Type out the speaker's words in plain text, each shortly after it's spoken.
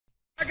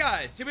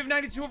guys? Today we have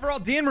 92 overall.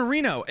 Dan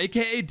Marino,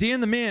 aka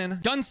Dan the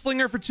Man.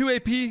 Gunslinger for 2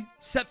 AP.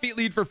 Set feet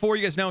lead for 4.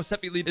 You guys know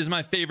set feet lead is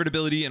my favorite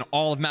ability in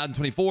all of Madden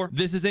 24.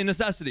 This is a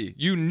necessity.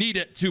 You need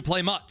it to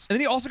play MUT. And then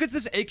he also gets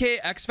this aka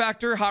X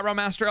Factor Hot Route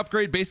Master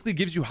upgrade. Basically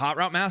gives you Hot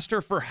Route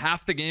Master for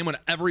half the game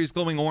whenever he's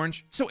glowing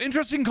orange. So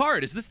interesting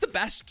card. Is this the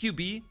best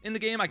QB in the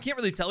game? I can't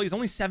really tell. He's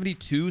only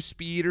 72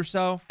 speed or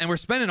so. And we're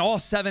spending all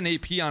 7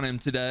 AP on him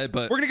today.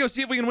 But we're going to go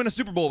see if we can win a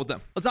Super Bowl with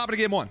them. Let's hop into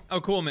game 1.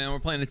 Oh, cool, man. We're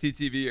playing a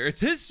TTV here.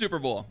 It's his Super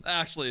Bowl,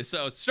 actually.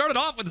 So it started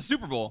off with the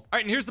Super Bowl. All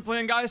right, and here's the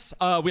plan, guys.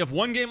 We have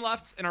 1 game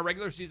left in our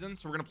regular season.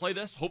 So we're going to play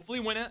this,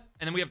 hopefully win it.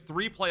 And then we have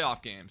 3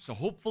 playoff games. So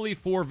hopefully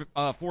 4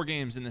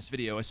 games in this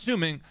video,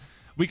 assuming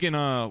we can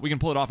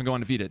pull it off and go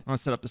undefeated.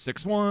 Let's set up the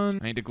 6-1.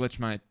 I need to glitch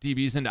my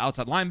DBs into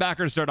outside linebacker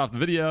to start off the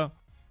video.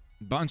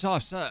 Bunch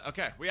offset.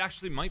 Okay, we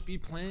actually might be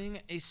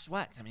playing a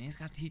sweat. I mean, he's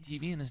got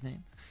TTV in his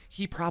name.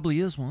 He probably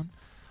is one.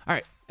 All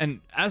right,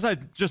 and as I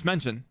just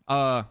mentioned,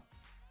 you're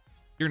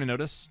gonna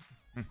notice.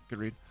 Good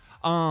read.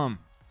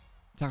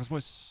 Tackles,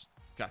 boys.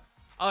 Okay.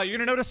 You're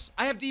gonna notice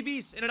I have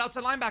DBs in an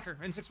outside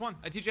linebacker in 6-1.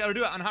 I teach you how to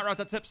do it on Hot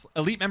Route Tips.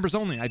 Elite members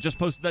only. I just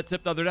posted that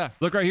tip the other day.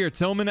 Look right here.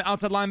 Tillman at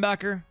outside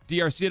linebacker.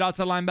 DRC at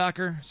outside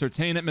linebacker.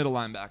 Surtain at middle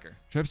linebacker.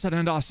 Trips at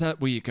end offset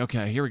weak.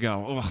 Okay, here we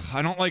go. Ugh,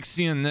 I don't like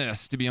seeing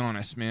this, to be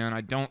honest, man.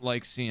 I don't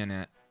like seeing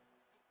it.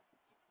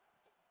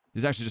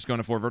 He's actually just going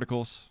to 4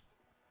 verticals.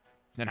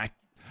 And I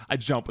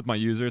jump with my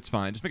user. It's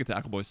fine. Just make a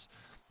tackle, boys.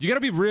 You got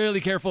to be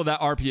really careful of that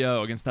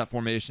RPO against that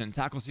formation.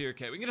 Tackles here.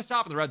 Okay, we can get a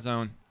stop in the red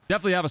zone.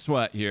 Definitely have a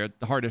sweat here.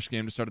 The hardish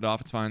game to start it off.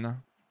 It's fine, though.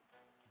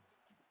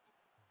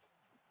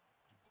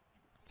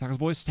 Tackles,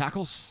 boys.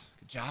 Tackles.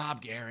 Good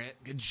job, Garrett.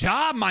 Good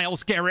job,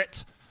 Miles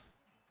Garrett.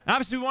 And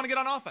obviously, we want to get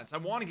on offense. I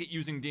want to get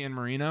using Dan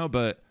Marino,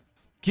 but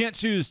can't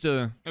choose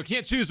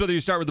whether you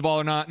start with the ball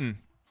or not. And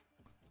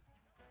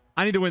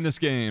I need to win this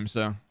game,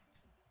 so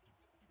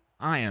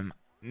I am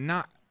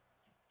not.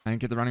 I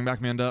didn't get the running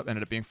back manned up.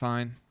 Ended up being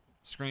fine.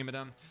 Scream at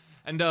him.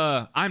 And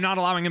I'm not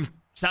allowing him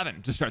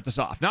 7 to start this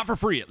off. Not for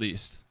free, at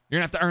least. You're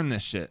going to have to earn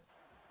this shit.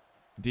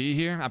 D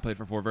here. I played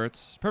for 4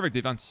 verts. Perfect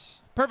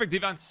defense. Perfect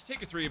defense.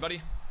 Take your 3,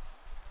 buddy.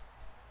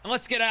 And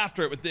let's get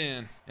after it with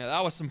Dan. Yeah,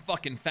 that was some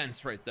fucking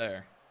fence right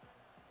there.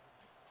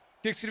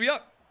 Kick's going to be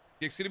up.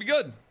 Kick's going to be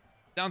good.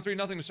 Down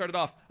 3-0 to start it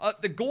off.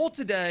 The goal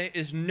today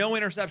is no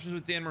interceptions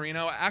with Dan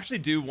Marino. I actually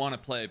do want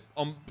to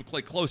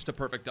play close to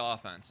perfect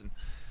offense. And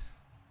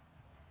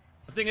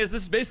the thing is,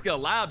 this is basically a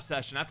lab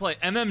session. I play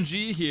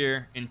MMG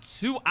here in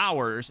 2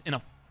 hours in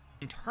a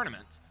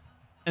tournament.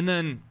 And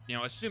then, you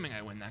know, assuming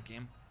I win that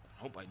game,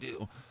 I hope I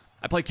do,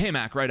 I play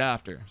K-Mac right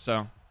after.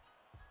 So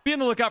be on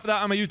the lookout for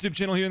that on my YouTube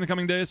channel here in the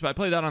coming days. But I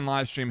play that on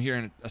live stream here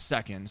in a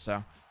second.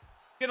 So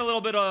getting a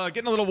little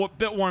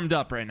bit warmed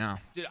up right now.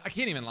 Dude, I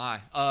can't even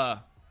lie.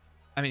 I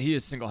mean, he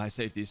is single high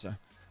safety, so.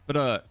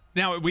 But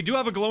now we do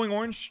have a glowing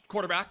orange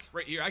quarterback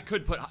right here. I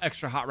could put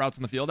extra hot routes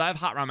in the field. I have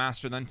Hot Route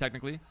Master then,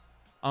 technically.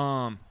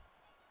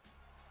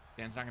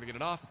 Dan's not going to get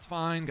it off. It's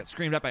fine. Got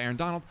screamed at by Aaron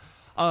Donald.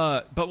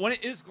 But when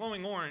it is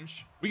glowing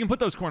orange, we can put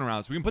those corner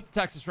routes. We can put the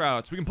Texas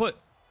routes. We can put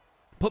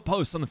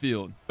posts on the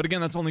field. But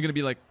again, that's only going to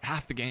be like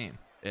half the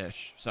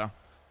game-ish. So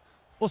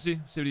we'll see.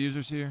 See what he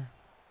uses here.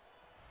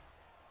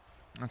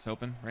 That's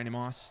open. Randy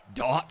Moss.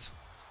 Dot.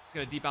 He's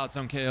got a deep out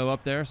zone KO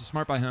up there. So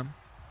smart by him.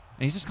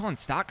 And he's just calling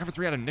stock cover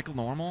 3 out of nickel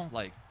normal.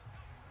 Like,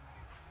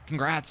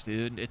 congrats,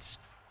 dude. It's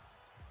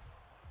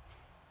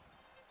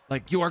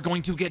like you are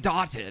going to get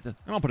dotted. And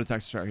I'll put a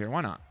Texas right here.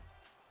 Why not?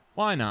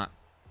 Why not?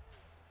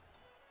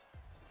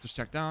 Just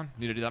check down.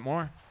 Need to do that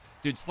more.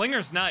 Dude,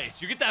 Slinger's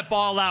nice. You get that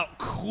ball out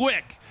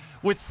quick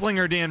with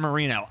Slinger Dan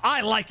Marino.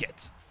 I like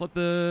it. Flip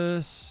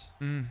this.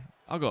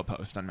 I'll go a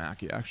post on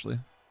Mackie, actually.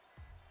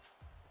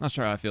 Not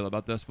sure how I feel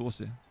about this, but we'll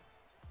see.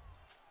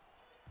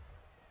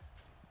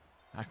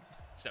 I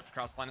stepped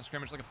across the line of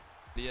scrimmage like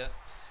a idiot.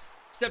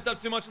 Stepped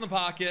up too much in the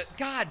pocket.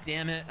 God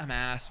damn it. I'm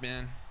ass,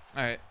 man.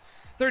 All right.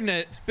 3rd and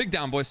 8. Big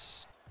down,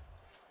 boys.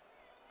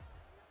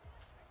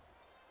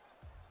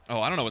 Oh,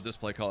 I don't know what this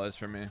play call is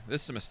for me.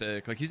 This is a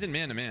mistake. Like, he's in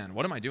man-to-man.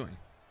 What am I doing?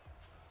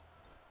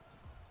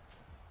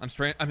 I'm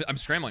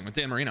scrambling with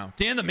Dan Marino.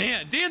 Dan the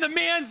Man. Dan the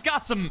Man's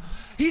got some...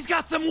 He's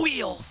got some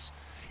wheels.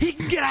 He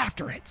can get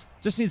after it.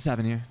 Just need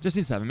 7 here. Just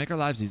need 7. Make our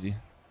lives easy.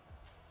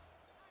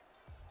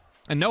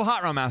 And no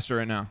Hot Route Master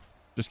right now.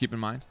 Just keep in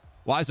mind.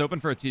 Wise open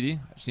for a TD.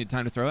 I just need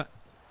time to throw it.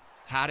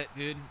 Had it,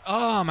 dude.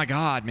 Oh, my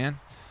God, man.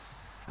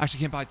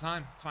 Actually can't buy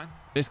time. It's fine.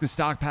 Basically,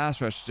 stock pass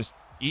rush. Just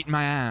eating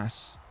my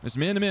ass. It's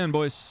man-to-man,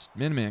 boys.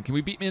 Man-to-man. Can we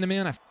beat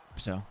man-to-man? I hope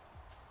so.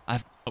 I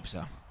hope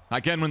so.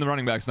 I can when the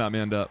running back's not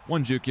manned up.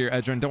 1 juke here.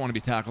 Edge run. Don't want to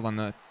be tackled on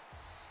the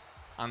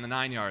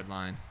 9-yard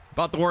line.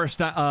 About the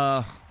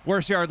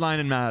worst yard line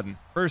in Madden.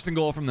 1st and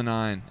goal from the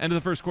 9. End of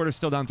the first quarter,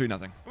 still down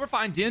 3-0. We're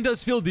fine. Dan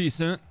does feel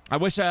decent. I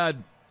wish I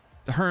had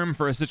Herm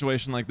for a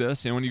situation like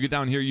this. You know, when you get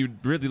down here,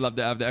 you'd really love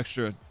to have the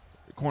extra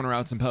corner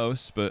routes and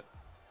posts, but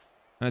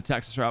and a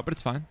Texas route, but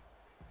it's fine.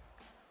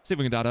 See if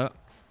we can dot up.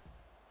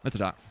 It's a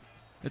dot.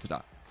 It's a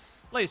dot.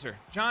 Laser.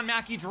 John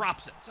Mackey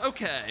drops it.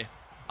 Okay.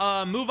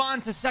 Move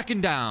on to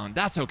 2nd down.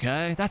 That's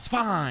okay. That's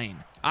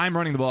fine. I'm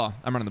running the ball.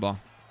 I'm running the ball.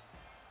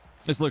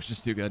 This looks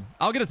just too good.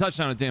 I'll get a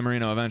touchdown with Dan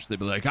Marino eventually,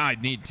 but like, I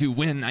need to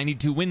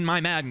win my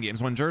Madden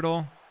games. One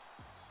Jurtle.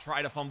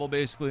 Try to fumble,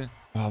 basically.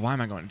 Oh, why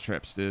am I going to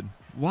trips, dude?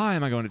 Why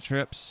am I going to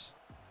trips?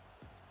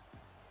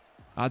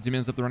 Odds he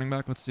mans up the running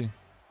back. Let's see.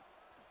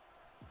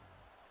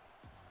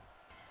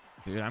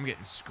 Dude, I'm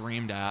getting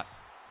screamed at.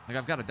 Like,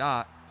 I've got a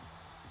dot.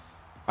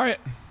 All right.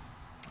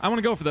 I want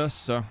to go for this,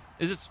 so.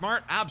 Is it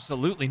smart?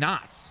 Absolutely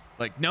not.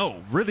 Like,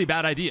 no. Really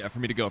bad idea for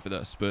me to go for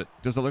this, but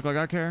does it look like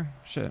I care?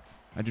 Shit.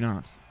 I do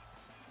not.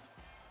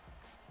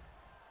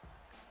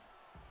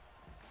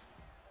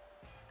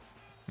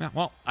 Yeah,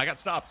 well, I got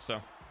stopped,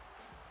 so.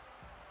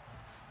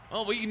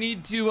 Well, we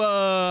need to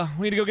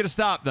go get a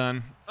stop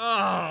then.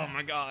 Oh,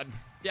 my God.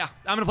 Yeah,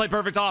 I'm going to play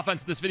perfect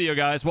offense in this video,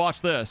 guys.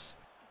 Watch this.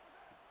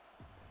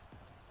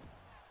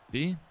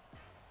 D.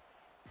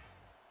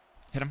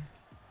 Hit him.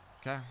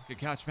 Okay, good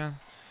catch, man.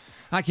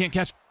 I can't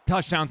catch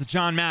touchdowns to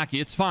John Mackey.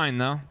 It's fine,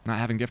 though. Not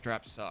having gift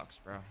wrapped sucks,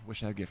 bro.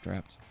 Wish I had gift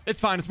wrapped.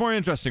 It's fine. It's more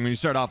interesting when you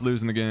start off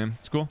losing the game.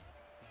 It's cool.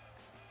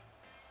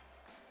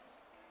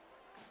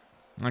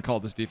 I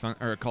called this defense,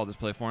 or called this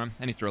play for him.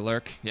 And he threw a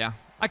lurk. Yeah.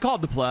 I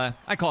called the play.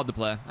 I called the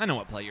play. I know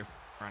what play you're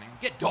running.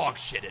 Get dog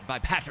shitted by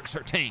Patrick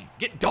Surtain.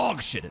 Get dog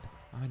shitted.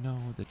 I know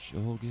that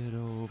you'll get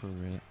over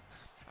it.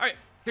 All right.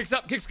 Kicks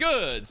up. Kicks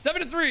good.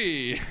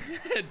 7-3.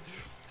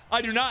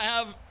 I do not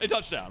have a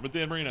touchdown with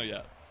Dan Marino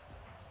yet.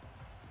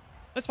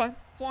 That's fine.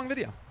 It's a long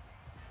video.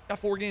 Got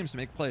 4 games to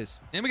make plays.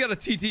 And we got a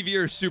TTV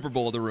or Super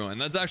Bowl to ruin.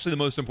 That's actually the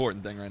most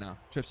important thing right now.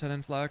 Trips head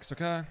in flex.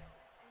 Okay.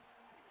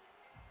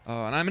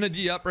 Oh, and I'm going to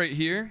D up right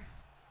here.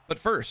 But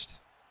first,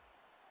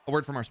 a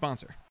word from our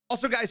sponsor.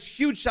 Also, guys,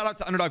 huge shout out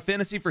to Underdog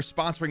Fantasy for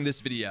sponsoring this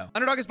video.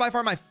 Underdog is by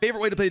far my favorite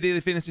way to play daily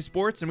fantasy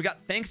sports, and we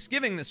got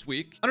Thanksgiving this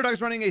week. Underdog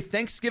is running a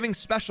Thanksgiving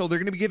special. They're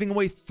going to be giving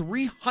away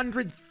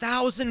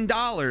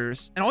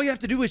 $300,000, and all you have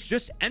to do is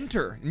just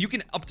enter, and you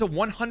can up to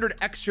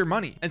 100x your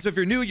money. And so if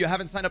you're new, you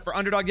haven't signed up for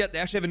Underdog yet, they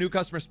actually have a new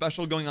customer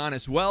special going on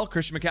as well.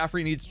 Christian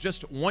McCaffrey needs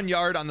just 1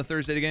 yard on the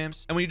Thursday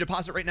games, and when you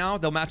deposit right now,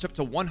 they'll match up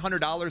to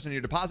 $100 on your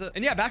deposit.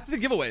 And yeah, back to the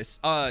giveaways.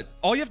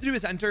 All you have to do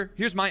is enter.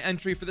 Here's my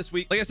entry for this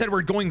week. Like I said,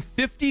 we're going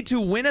 50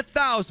 to win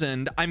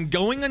 1,000. I'm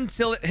going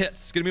until it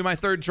hits. It's gonna be my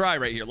 3rd try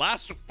right here.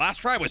 Last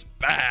try was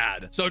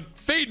bad, so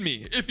fade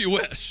me if you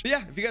wish. But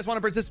yeah, if you guys want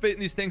to participate in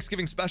these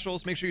Thanksgiving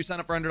specials, make sure you sign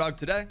up for Underdog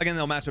today. Again,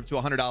 they'll match up to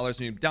 $100, and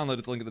you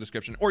download the link in the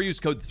description or use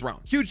code THRONE.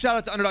 Huge shout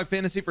out to Underdog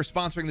Fantasy for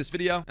sponsoring this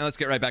video, and let's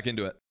get right back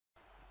into it.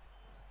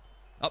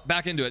 Oh,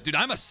 back into it. Dude,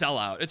 I'm a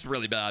sellout. It's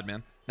really bad,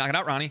 man. Knock it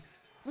out, Ronnie.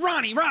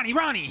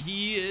 Ronnie.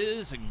 He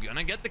is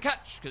gonna get the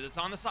catch because it's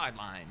on the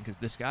sideline because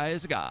this guy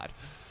is a god.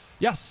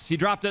 Yes, he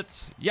dropped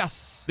it.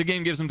 Yes, the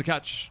game gives him the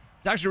catch.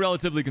 It's actually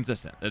relatively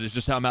consistent. That is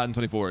just how Madden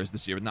 24 is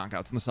this year with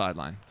knockouts on the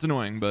sideline. It's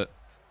annoying, but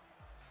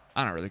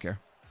I don't really care.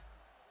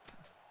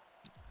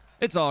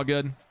 It's all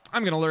good.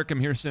 I'm going to lurk him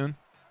here soon.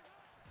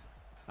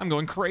 I'm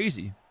going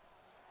crazy.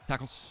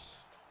 Tackles.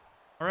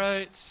 All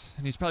right.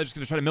 And he's probably just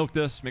going to try to milk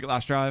this, make it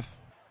last drive.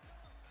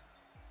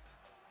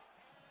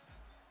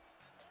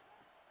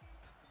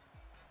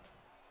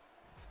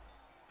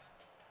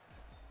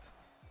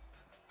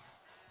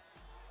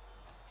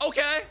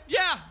 Okay,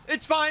 yeah,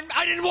 it's fine.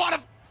 I didn't want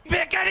to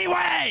pick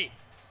anyway.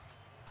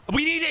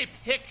 We need a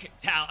pick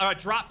tally, or a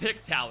drop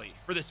pick tally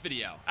for this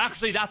video.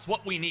 Actually, that's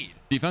what we need.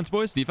 Defense,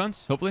 boys,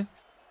 defense, hopefully.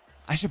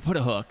 I should put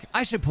a hook.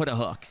 I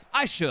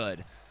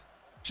should.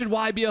 Should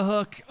Y be a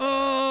hook?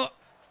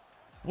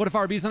 What if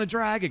RB's on a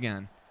drag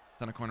again?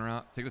 It's on a corner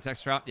route. Take the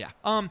text route. Yeah.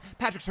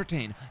 Patrick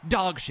Surtain,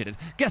 dog shitted.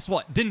 Guess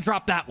what? Didn't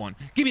drop that one.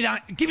 Give me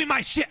that. Give me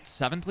my shit.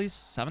 7,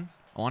 please. 7.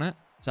 I want it.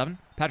 7.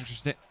 Patrick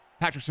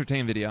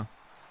Surtain video.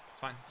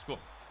 Fine. It's cool.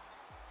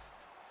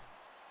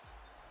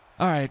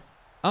 All right.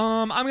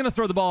 I'm going to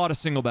throw the ball out of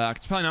single back.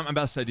 It's probably not my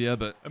best idea,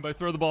 but if I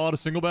throw the ball out of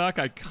single back,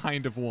 I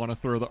kind of want to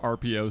throw the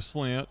RPO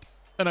slant.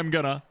 And I'm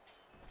going to.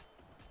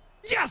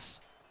 Yes!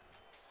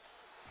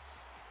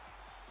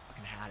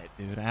 Fucking had it,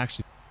 dude. I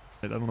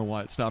don't know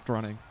why it stopped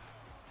running.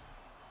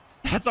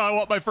 That's how I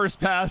want my first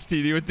pass,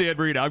 TD, with Dan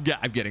Marino.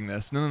 I'm getting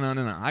this. No.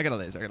 I got a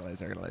laser.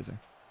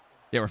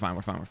 Yeah, we're fine.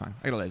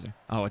 I got a laser.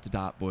 Oh, it's a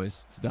dot,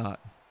 boys. It's a dot.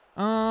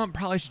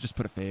 Probably should just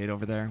put a fade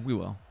over there. We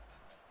will.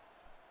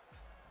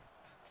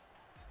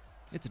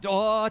 It's a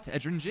dot.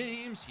 Edgerrin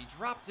James. He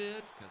dropped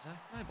it because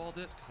I eyeballed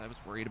it because I was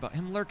worried about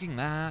him lurking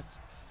that.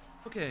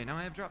 Okay, now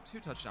I have dropped 2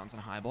 touchdowns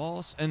on high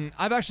balls, and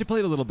I've actually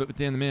played a little bit with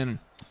Dan the Man.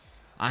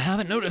 I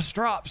haven't noticed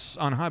drops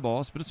on high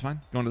balls, but it's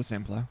fine. Going to the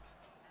same play.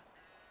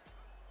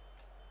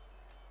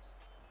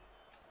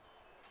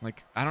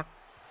 Like, I don't...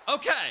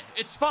 Okay,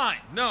 it's fine.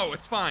 No,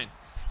 it's fine.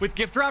 With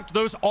gift dropped,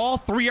 those all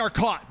 3 are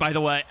caught, by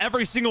the way.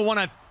 Every single one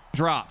I've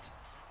dropped.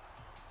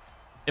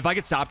 If I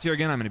get stopped here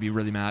again, I'm going to be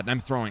really mad. And I'm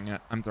throwing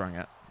it.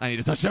 I need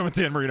a touchdown with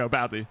Dan Marino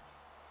badly.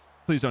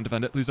 Please don't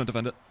defend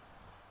it.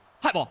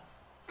 High ball.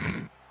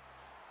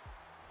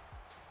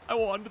 I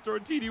wanted to throw a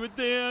TD with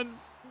Dan.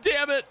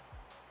 Damn it.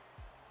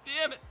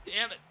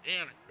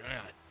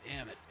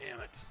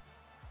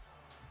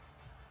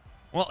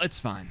 Well, it's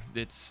fine.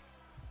 It's...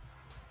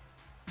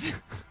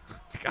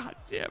 God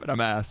damn it. I'm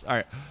ass. All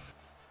right.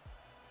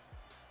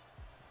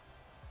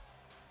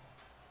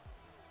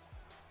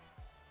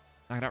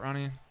 Knock it out,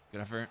 Ronnie. Good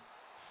effort.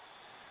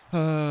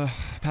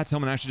 Pat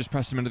Tillman actually just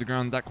pressed him into the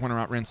ground. That corner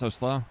route ran so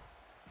slow.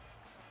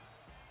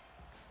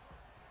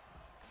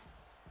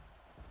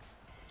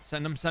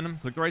 Send him, send him.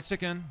 Click the right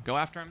stick in. Go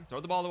after him. Throw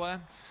the ball away.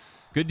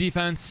 Good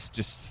defense.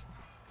 Just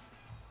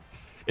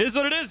is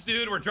what it is,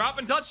 dude. We're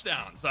dropping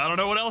touchdowns. I don't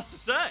know what else to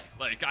say.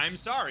 Like, I'm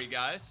sorry,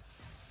 guys.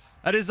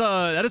 That is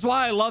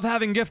why I love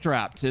having gift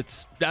wrapped.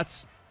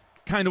 That's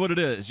kind of what it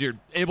is. You're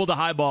able to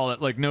highball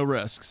it like no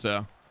risk.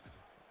 So,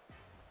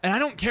 and I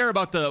don't care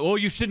about the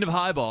you shouldn't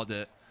have highballed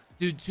it,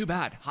 dude. Too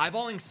bad.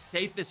 Highballing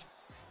safe as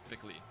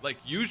typically. Like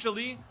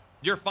usually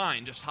you're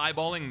fine just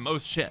highballing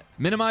most shit.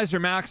 Minimize your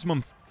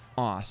maximum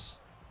loss.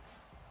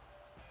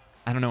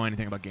 I don't know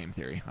anything about game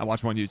theory. I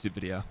watched one YouTube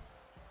video.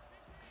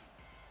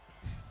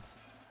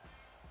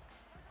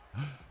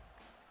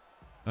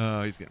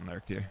 Oh, he's getting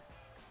lurked here.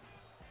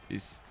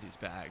 He's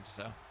bagged,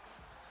 so.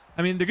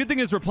 I mean, the good thing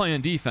is we're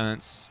playing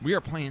defense. We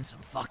are playing some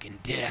fucking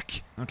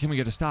dick. Now, can we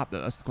get a stop,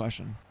 though? That's the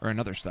question. Or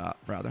another stop,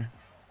 rather.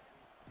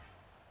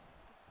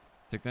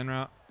 Take the in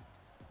route.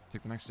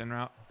 Take the next in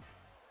route.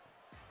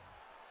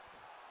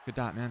 Good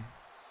dot, man.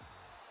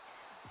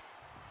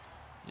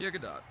 Yeah,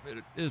 good dot.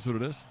 It is what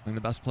it is. I'm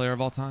the best player of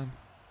all time.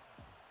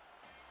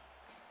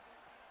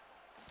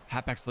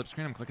 Halfback slip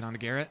screen. I'm clicking on to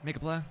Garrett. Make a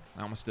play.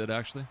 I almost did,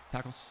 actually.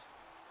 Tackles.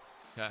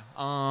 Okay.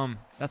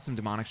 That's some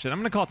demonic shit. I'm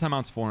going to call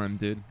timeouts for him,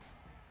 dude.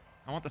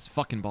 I want this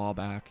fucking ball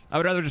back. I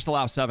would rather just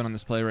allow 7 on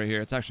this play right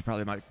here. It's actually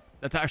probably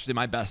that's actually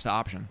my best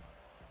option.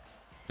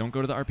 Don't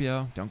go to the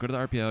RPO. Don't go to the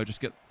RPO.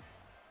 Just get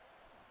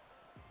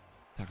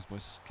tackles,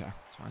 boys. Okay,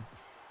 it's fine.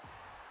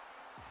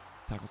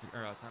 Tackles or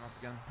timeouts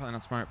again. Probably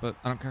not smart, but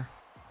I don't care.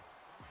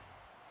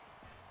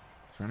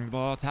 Running the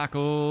ball,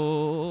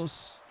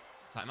 tackles,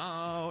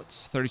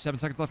 timeouts, 37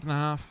 seconds left in the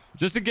half.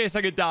 Just in case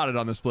I get dotted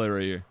on this play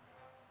right here.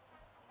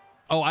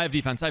 Oh, I have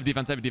defense. I have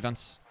defense. I have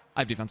defense.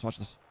 I have defense. Watch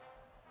this.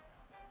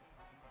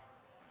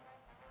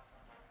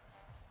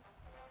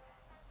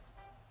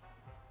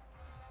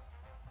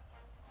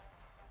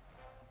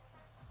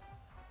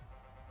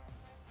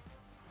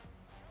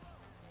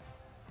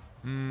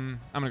 I'm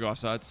going to go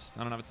offsides.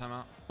 I don't have a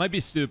timeout. Might be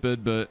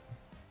stupid, but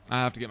I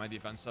have to get my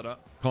defense set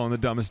up. Calling the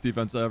dumbest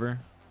defense ever.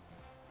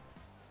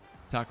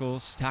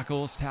 Tackles,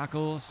 tackles,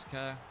 tackles.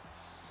 Okay.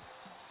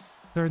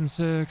 3rd and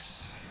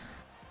 6.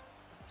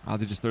 Oh,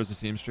 they just throws a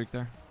seam streak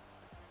there.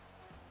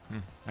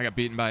 I got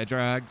beaten by a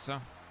drag, so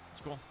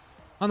it's cool.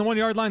 On the 1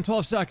 yard line,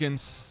 12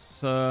 seconds.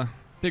 So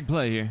big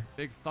play here.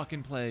 Big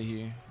fucking play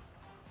here.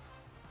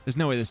 There's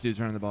no way this dude's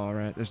running the ball,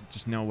 right? There's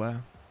just no way.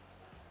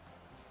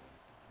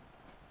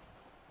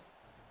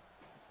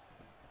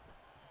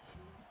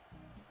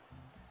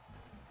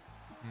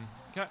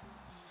 Okay.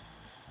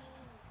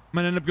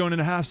 Might end up going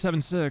into half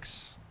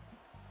 7-6.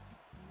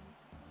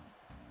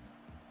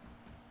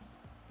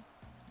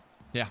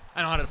 Yeah,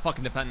 I know how to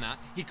fucking defend that.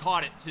 He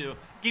caught it too.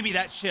 Give me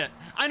that shit.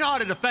 I know how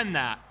to defend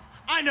that.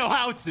 I know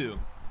how to.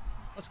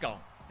 Let's go.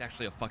 It's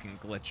actually a fucking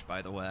glitch,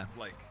 by the way.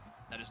 Like,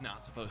 that is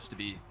not supposed to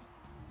be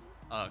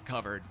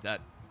covered.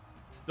 That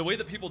the way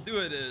that people do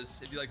it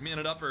is if you like man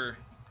it up or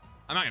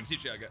I'm not gonna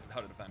teach you how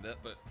to defend it,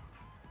 but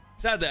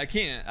sadly I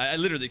can't. I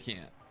literally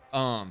can't.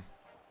 I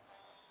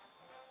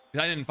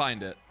didn't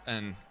find it,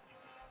 and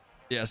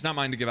yeah, it's not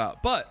mine to give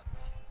out. But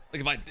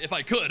like if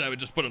I could, I would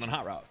just put it on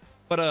hot route.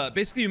 But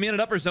basically, you man it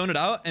up or zone it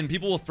out, and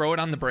people will throw it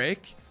on the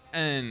break.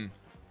 And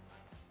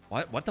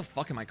what the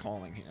fuck am I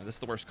calling here? This is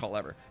the worst call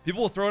ever.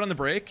 People will throw it on the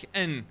break,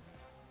 and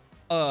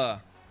the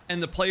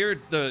player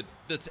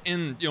that's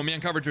in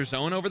man coverage or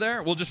zone over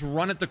there will just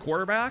run at the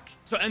quarterback,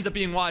 so it ends up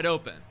being wide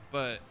open.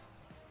 But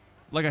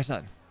like I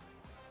said,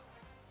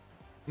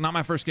 not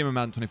my first game of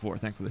Madden 24,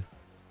 thankfully.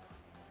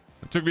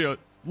 It took me a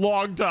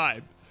long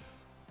time.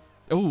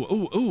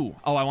 Oh,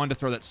 I wanted to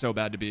throw that so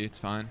bad to be. It's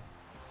fine.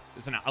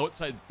 It's an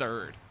outside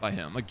third by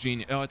him. Like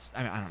genius. Oh,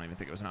 I mean, I don't even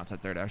think it was an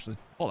outside third, actually.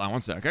 Hold on one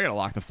sec. I gotta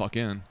lock the fuck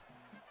in.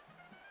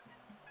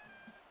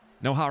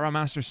 No hot route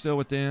master still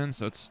with Dan,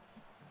 so it's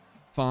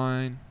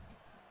fine.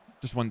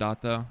 Just one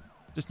dot, though.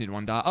 Just need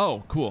one dot.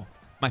 Oh, cool.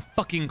 My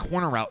fucking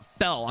corner route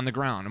fell on the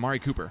ground. Amari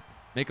Cooper,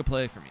 make a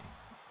play for me.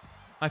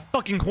 My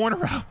fucking corner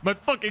route. My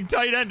fucking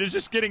tight end is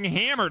just getting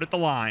hammered at the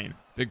line.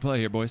 Big play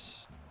here,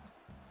 boys.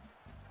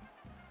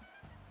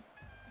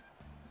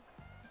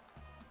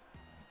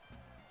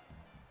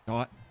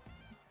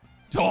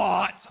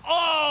 Dot.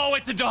 Oh,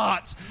 it's a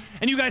dot.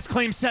 And you guys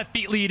claim set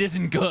feet lead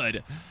isn't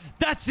good.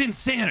 That's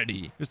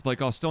insanity. Here's the play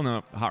call. Still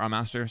no hot route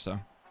master,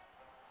 so.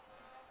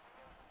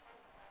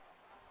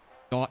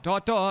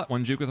 Dot.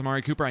 One juke with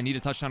Amari Cooper. I need a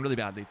touchdown really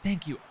badly.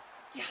 Thank you.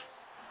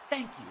 Yes.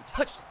 Thank you.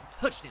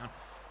 Touchdown.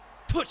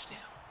 All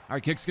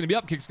right, kick's going to be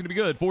up. Kick's going to be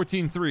good.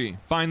 14-3.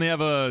 Finally have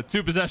a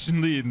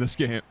 2-possession lead in this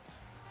game.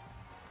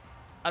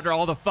 After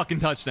all the fucking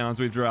touchdowns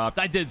we've dropped.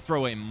 I did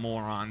throw a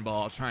moron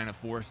ball trying to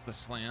force the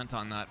slant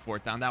on that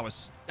 4th down. That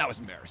was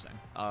embarrassing.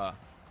 But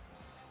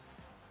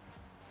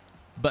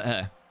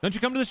hey, don't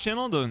you come to this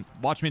channel to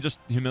watch me just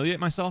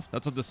humiliate myself?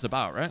 That's what this is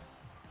about, right?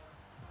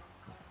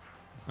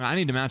 I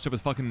need to match up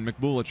with fucking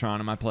McBullatron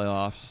in my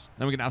playoffs.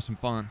 Then we can have some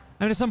fun.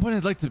 I mean, at some point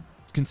I'd like to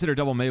consider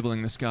double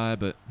Mabeling this guy,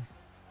 but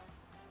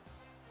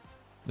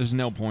There's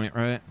no point,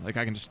 right? Like,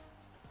 I can just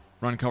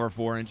run cover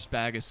 4 and just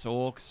bag his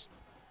soul.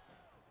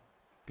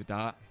 Good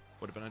dot.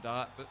 Would have been a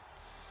dot, but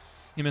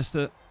he missed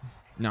it.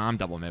 No, I'm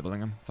double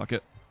mabling him. Fuck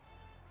it.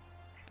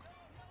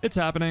 It's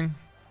happening.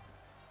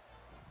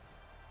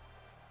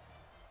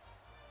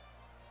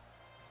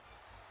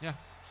 Yeah.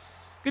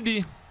 Good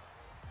D.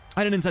 I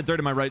had an inside third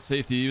to my right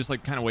safety. He was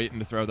like kind of waiting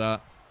to throw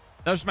that.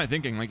 That was just my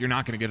thinking. Like, you're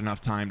not going to get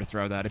enough time to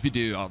throw that. If you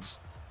do, I'll just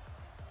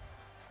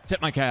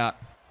tip my cat.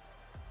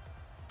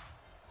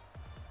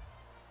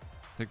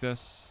 Take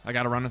this. I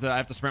got to run with it. I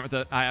have to sprint with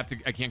it. I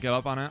can't give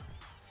up on it.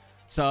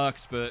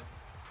 Sucks, but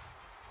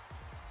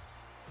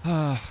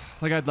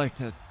like I'd like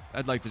to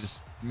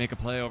just make a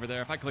play over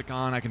there. If I click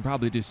on, I can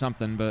probably do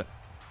something, but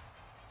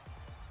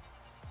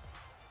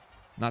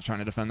I'm not trying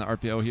to defend the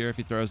RPO here. If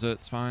he throws it,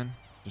 it's fine.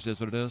 Just is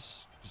what it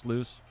is. Just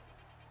lose.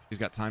 He's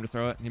got time to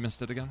throw it, and he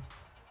missed it again.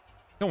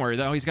 Don't worry,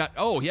 though. He's got...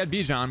 Oh, he had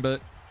Bijan, but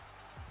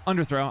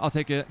underthrow. I'll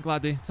take it.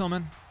 Gladly.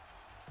 Tillman.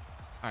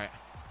 All right.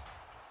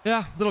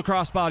 Yeah, little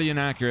crossbody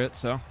inaccurate,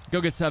 so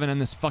go get 7 in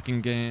this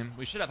fucking game.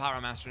 We should have Hot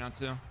Rod Master now,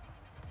 too.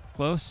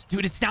 Close.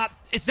 Dude, it's not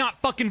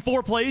fucking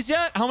 4 plays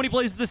yet? How many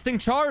plays does this thing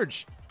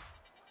charge?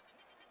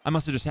 I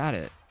must have just had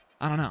it.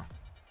 I don't know.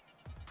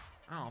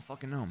 I don't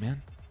fucking know,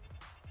 man.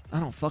 I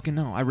don't fucking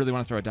know. I really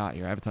want to throw a dot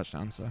here. I have a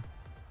touchdown, so.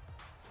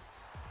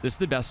 This is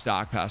the best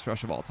stock pass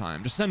rush of all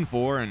time. Just send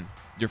 4 and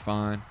you're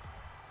fine.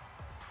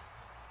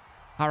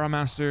 Hot Rod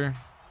Master.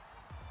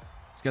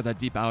 He's got that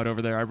deep out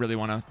over there.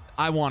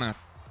 I want to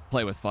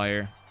play with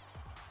fire.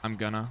 I'm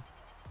gonna.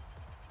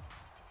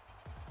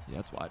 Yeah,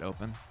 it's wide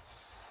open.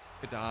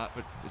 Good dot,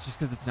 but it's just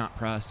because it's not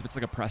pressed. If it's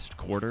like a pressed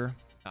quarter.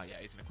 Oh, yeah,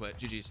 he's going to quit.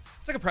 GG's.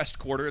 It's like a pressed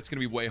quarter. It's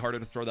going to be way harder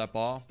to throw that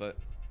ball, but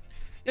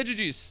yeah,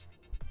 GG's.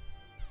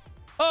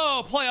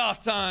 Oh,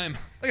 playoff time.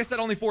 Like I said,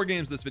 only 4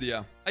 games this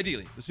video.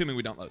 Ideally, assuming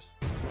we don't lose.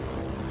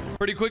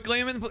 Pretty quick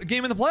game in the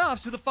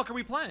playoffs. Who the fuck are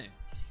we playing?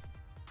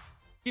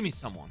 Give me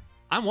someone.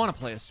 I want to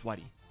play a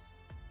Sweaty.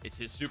 It's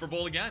his Super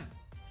Bowl again.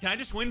 Can I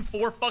just win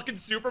 4 fucking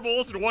Super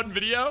Bowls in one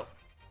video?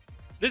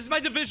 This is my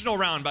divisional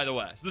round, by the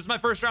way. So this is my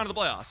first round of the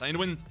playoffs. I need to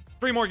win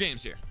 3 more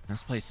games here.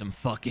 Let's play some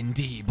fucking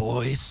D,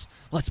 boys.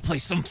 Let's play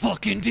some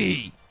fucking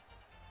D.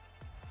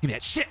 Give me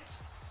that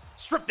shit.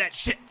 Strip that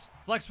shit.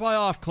 Flex Y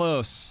off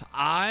close.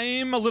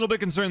 I'm a little bit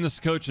concerned this is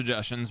coach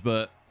suggestions,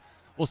 but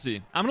we'll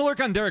see. I'm going to lurk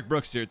on Derek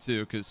Brooks here,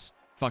 too, because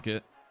fuck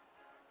it.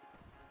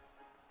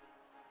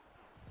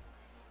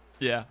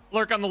 Yeah,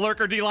 lurk on the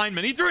lurker D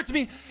lineman. He threw it to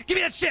me. Give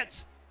me that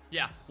shit.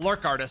 Yeah,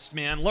 lurk artist,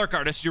 man. Lurk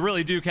artist. You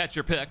really do catch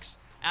your picks.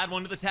 Add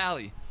 1 to the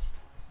tally.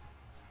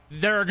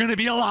 There are going to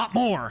be a lot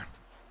more.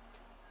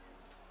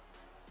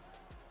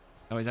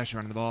 Oh, he's actually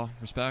running the ball.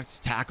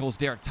 Respect. Tackles.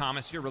 Derek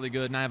Thomas, you're really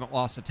good. And I haven't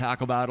lost a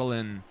tackle battle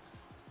in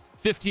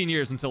 15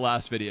 years until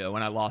last video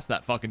when I lost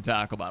that fucking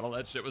tackle battle.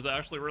 That shit was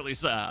actually really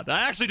sad.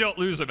 I actually don't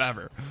lose him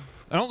ever.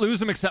 I don't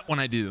lose him except when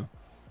I do.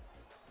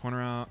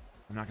 Corner out.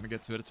 I'm not going to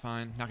get to it. It's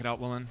fine. Knock it out,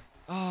 Willen.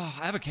 Oh,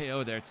 I have a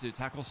KO there, too.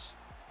 Tackles.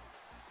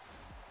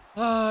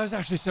 Oh, I was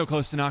actually so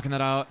close to knocking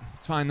that out.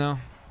 It's fine, though.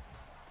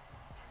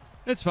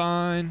 It's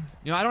fine.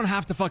 You know, I don't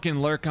have to fucking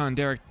lurk on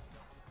Derek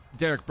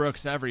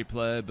Brooks every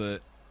play,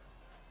 but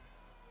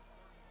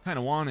kind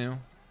of want to.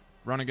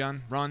 Run a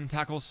gun. Run.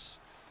 Tackles.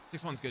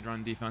 6-1's good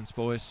run defense,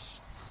 boys.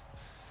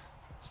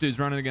 This dude's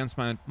running against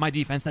my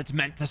defense that's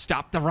meant to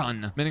stop the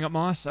run. Minning up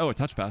Moss. Oh, a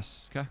touch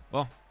pass. Okay.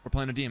 Well, we're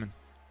playing a demon.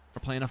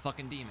 We're playing a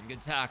fucking demon.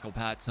 Good tackle,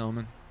 Pat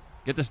Tillman.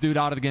 Get this dude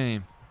out of the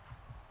game.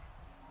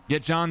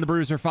 Get John the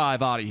Bruiser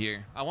 5 out of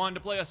here. I wanted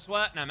to play a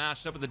sweat, and I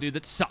matched up with a dude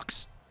that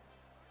sucks.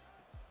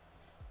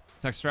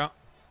 Text route.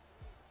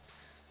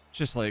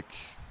 Just like,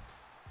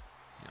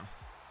 you know,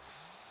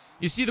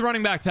 you see the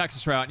running back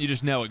Texas route, and you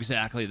just know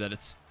exactly that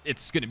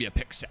it's going to be a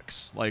pick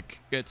 6. Like,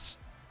 it's,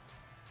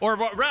 or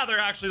rather,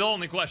 actually, the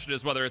only question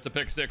is whether it's a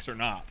pick 6 or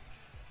not.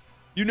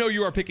 You know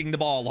you are picking the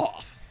ball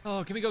off.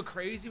 Oh, can we go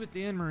crazy with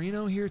Dan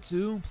Marino here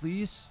too,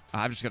 please?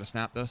 I've just got to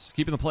snap this.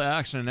 Keeping the play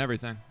action and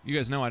everything. You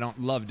guys know I don't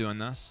love doing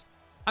this.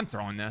 I'm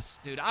throwing this.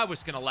 Dude, I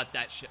was going to let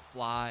that shit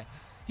fly.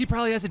 He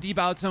probably has a deep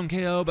out zone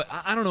KO, but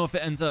I don't know if it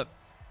ends up.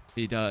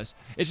 He does.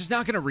 It's just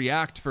not going to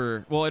react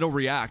for... Well, it'll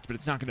react, but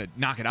it's not going to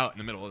knock it out in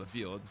the middle of the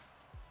field.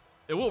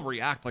 It will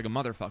react like a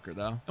motherfucker,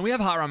 though. And we have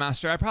Hot Rod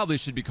Master. I probably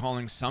should be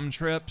calling some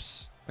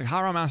trips. Like,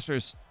 Hot Rod Master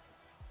is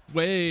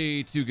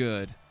way too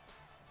good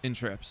in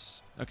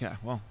trips. Okay,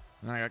 well,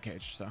 then I got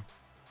caged, so.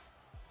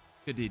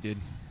 Good D, dude.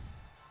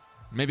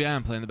 Maybe I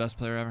am playing the best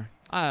player ever.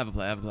 I have a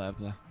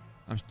play.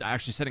 I'm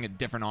actually setting a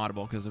different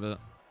audible because of it. What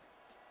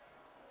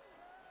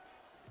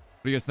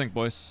do you guys think,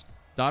 boys?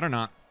 Dot or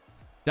not?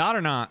 Dot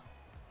or not?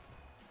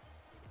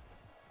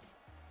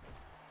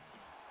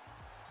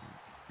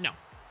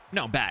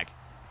 No, bag.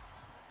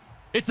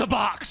 It's a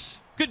box.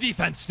 Good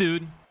defense,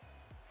 dude.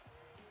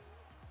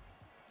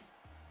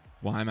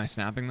 Why am I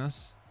snapping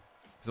this?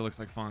 Because it looks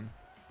like fun.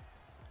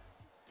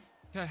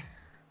 Okay.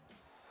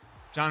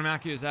 John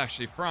Mackey is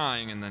actually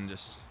frying and then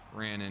just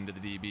ran into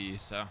the DB,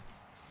 so.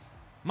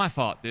 My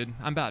fault, dude.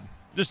 I'm bad.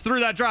 Just threw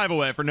that drive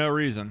away for no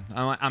reason.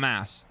 I'm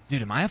ass.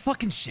 Dude, am I a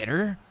fucking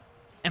shitter?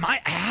 Am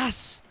I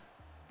ass?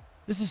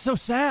 This is so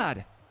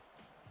sad.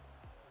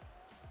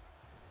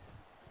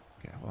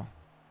 Okay, well.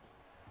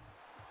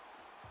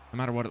 No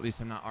matter what, at least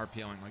I'm not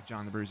RPOing like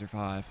John the Bruiser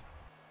 5.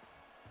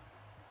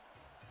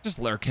 Just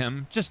lurk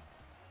him. Just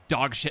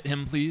dog shit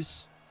him,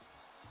 please.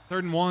 3rd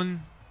and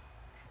 1.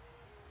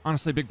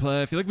 Honestly, big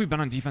play. I feel like we've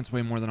been on defense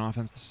way more than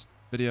offense this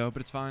video,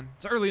 but it's fine.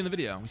 It's early in the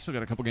video. We still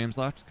got a couple games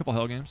left. A couple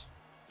hell games.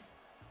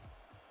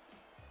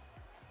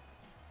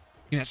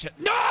 Give me that shit.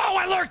 No!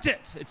 I lurked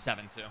it! It's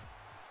 7-2.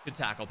 Good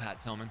tackle, Pat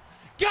Tillman.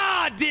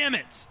 God damn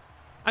it!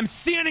 I'm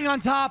standing on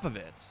top of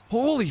it.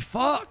 Holy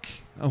fuck.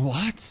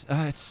 What?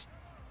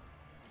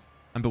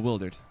 I'm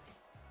bewildered.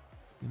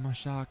 Be my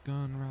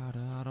shotgun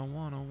rider. I don't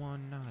want a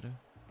one-nighter.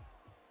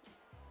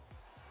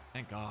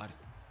 Thank God.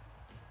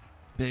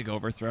 Big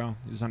overthrow.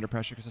 He was under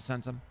pressure because I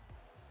sent him.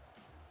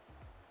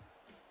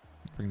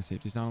 Bring the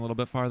safeties down a little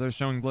bit farther.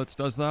 Showing blitz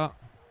does that.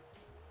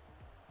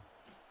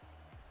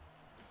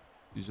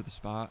 These are the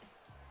spot.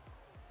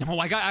 Oh,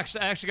 I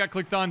actually got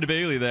clicked on to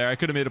Bailey there. I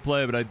could have made a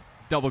play, but I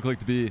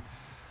double-clicked B. It's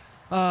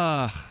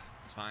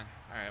fine.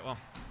 All right, well.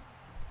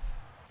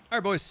 All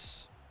right,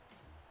 boys.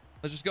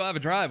 Let's just go have a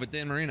drive with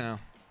Dan Marino.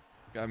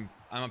 I'm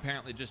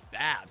apparently just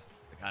bad.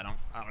 Like, I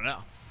don't know.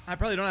 I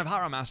probably don't have Hot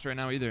Rod Master right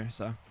now either,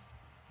 so.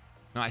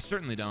 No, I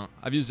certainly don't.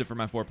 I've used it for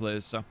my 4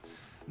 plays, so.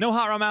 No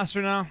Hot Rod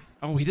Master now.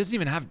 Oh, he doesn't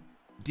even have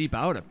deep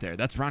out up there.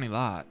 That's Ronnie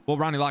Lott. Well,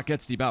 Ronnie Lott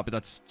gets deep out, but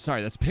that's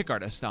pick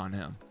artist on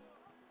him.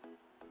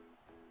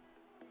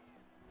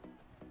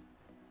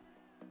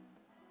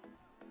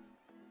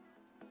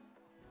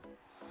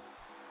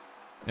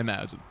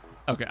 Imagine.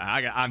 Okay,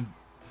 I'm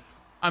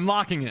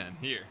locking in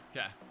here.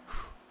 Okay.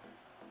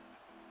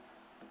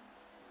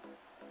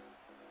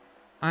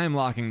 I am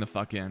locking the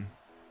fuck in.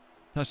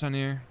 Touchdown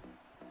here.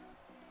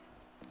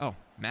 Oh,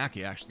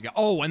 Mackey actually got.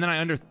 Oh, and then I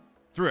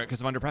underthrew it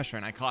because of under pressure,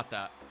 and I caught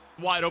that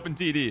wide open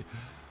TD.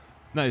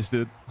 Nice,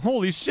 dude.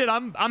 Holy shit,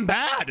 I'm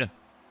bad.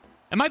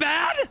 Am I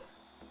bad?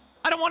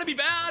 I don't want to be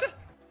bad.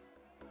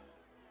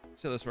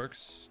 See how this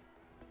works.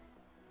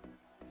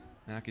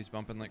 Mackey's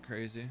bumping like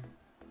crazy.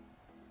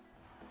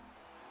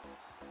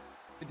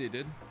 Good D,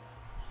 dude.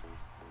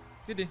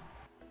 Good D.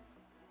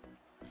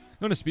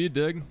 Going to speed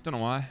dig. Don't know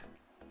why.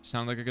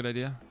 Sound like a good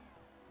idea.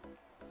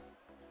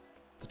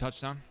 It's a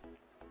touchdown.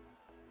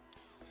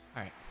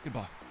 All right, good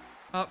ball.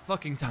 About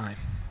fucking time.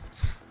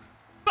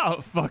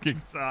 About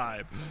fucking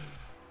time.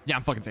 Yeah,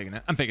 I'm fucking faking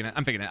it. I'm faking it.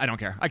 I'm faking it. I don't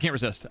care. I can't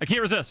resist. I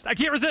can't resist. I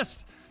can't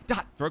resist.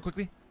 Dot. Throw it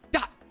quickly.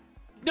 Dot.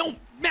 No,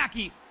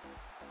 Mackey.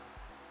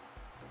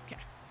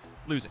 Okay.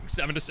 Losing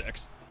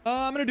 7-6.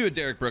 I'm going to do a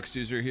Derek Brooks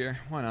user here.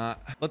 Why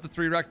not? Let the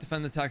 3-rec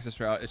defend the Texas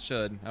route. It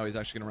should. Oh, he's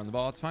actually going to run the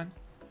ball. It's fine.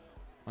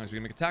 As long as we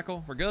can make a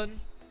tackle, we're good.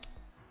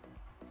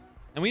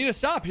 And we need to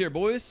stop here,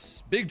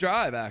 boys. Big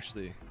drive,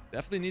 actually.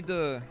 Definitely need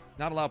to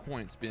not allow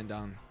points being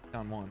down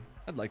 1.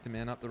 I'd like to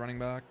man up the running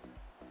back.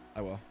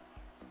 I will.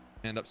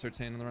 Man up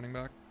Surtain on the running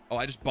back. Oh,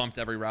 I just bumped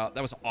every route.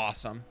 That was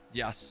awesome.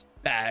 Yes.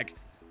 Bag.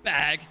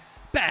 Bag.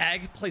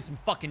 Bag. Play some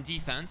fucking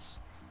defense.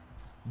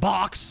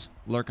 Box.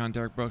 Lurk on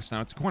Derek Brooks. Now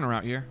it's a corner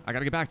route here. I got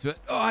to get back to it.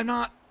 Oh, I'm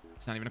not.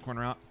 It's not even a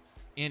corner route.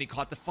 And he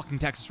caught the fucking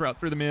Texas route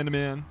through the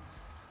man-to-man.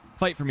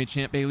 Fight for me,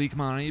 Champ Bailey.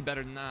 Come on. I need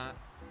better than that.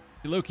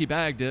 He low-key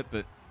bagged it,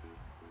 but...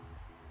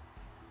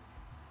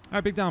 All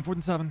right, big down, 4th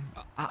and 7.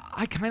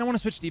 I kind of want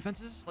to switch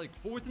defenses, like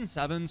 4th and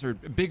 7s or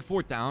big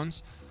 4th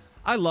downs.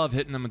 I love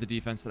hitting them with the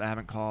defense that I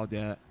haven't called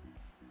yet.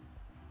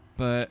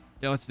 But,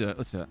 yeah, let's do it.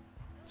 Let's do it.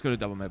 Let's go to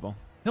double Mabel.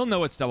 He'll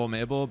know it's double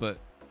Mabel, but...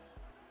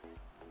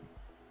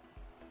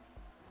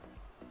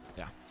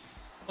 Yeah.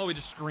 Oh, we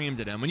just screamed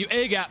at him. When you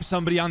A-gap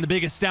somebody on the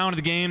biggest down of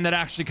the game, that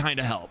actually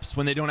kind of helps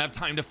when they don't have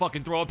time to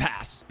fucking throw a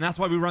pass. And that's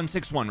why we run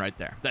 6-1 right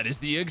there. That is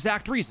the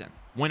exact reason.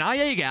 When I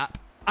A-gap,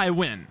 I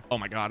win. Oh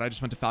my God, I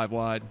just went to 5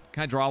 wide.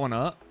 Can I draw one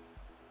up?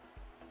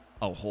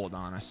 Oh, hold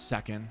on a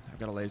second. I've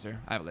got a laser.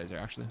 I have a laser,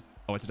 actually.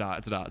 Oh, it's a dot.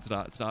 It's a dot. It's a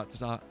dot. It's a dot. It's a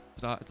dot.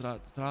 It's a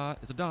dot. It's a dot.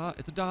 It's a dot.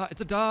 It's a dot. It's a dot.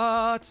 It's a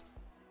dot.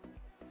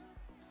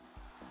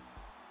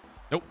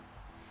 Nope.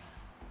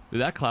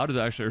 Dude, that cloud is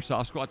actually, our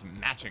soft squat's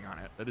matching on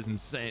it. That is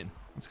insane.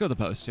 Let's go to the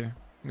post here.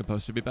 I think the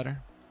post would be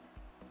better.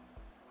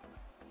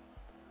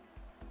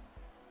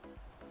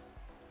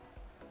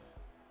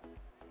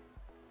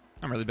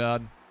 I'm really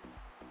bad.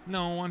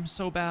 No, I'm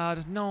so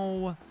bad.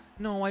 No,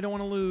 no, I don't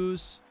want to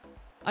lose.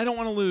 I don't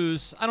want to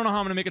lose. I don't know how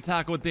I'm going to make a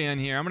tackle with Dan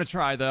here. I'm going to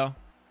try, though.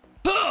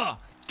 Huh!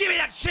 Give me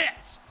that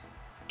shit!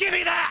 Give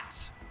me that!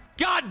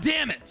 God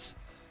damn it!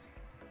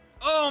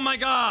 Oh, my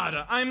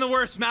God. I'm the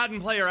worst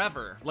Madden player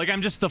ever. Like,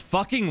 I'm just the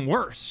fucking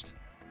worst.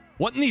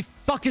 What in the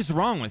fuck is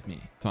wrong with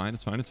me? Fine,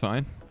 it's fine, it's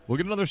fine. We'll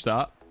get another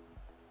stop.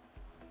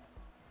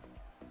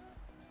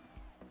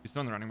 He's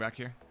throwing the running back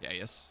here. Yeah, he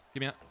is.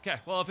 Give me a... Okay,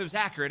 well, if it was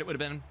accurate, it would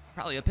have been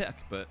probably a pick,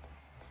 but...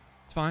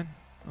 It's fine.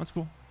 That's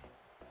cool.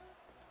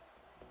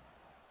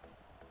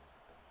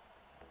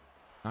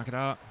 Knock it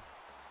out.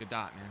 Good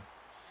dot, man.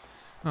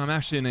 I'm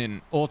actually in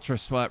an ultra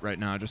sweat right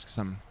now just because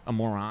I'm a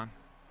moron.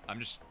 I'm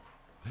just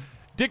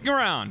dicking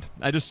around.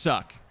 I just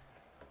suck.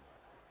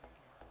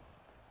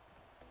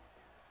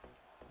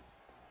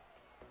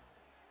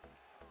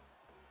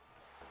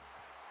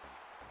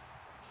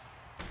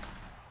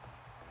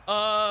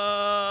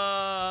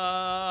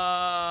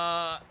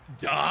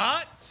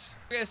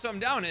 so I'm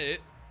down 8.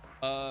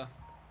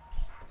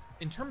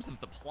 In terms of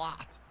the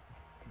plot,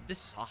 this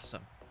is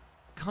awesome.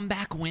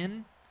 Comeback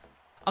win.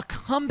 A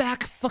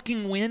comeback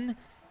fucking win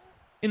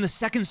in the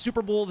second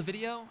Super Bowl of the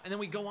video, and then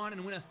we go on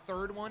and win a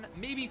third one,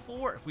 maybe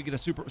 4 if we get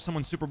a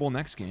someone's Super Bowl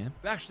next game.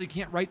 We actually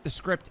can't write the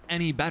script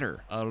any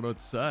better. I don't know what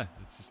to say.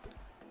 It's just,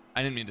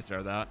 I didn't mean to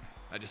throw that.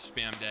 I just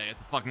spammed A at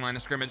the fucking line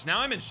of scrimmage. Now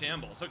I'm in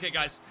shambles. Okay,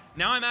 guys,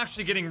 now I'm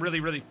actually getting really,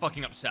 really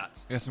fucking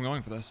upset. I guess I'm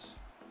going for this.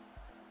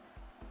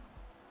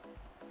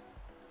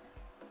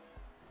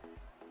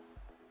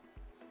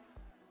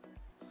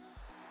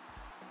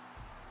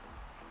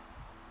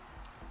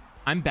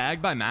 I'm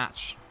bagged by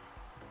Match.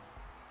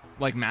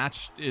 Like,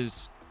 Match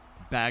is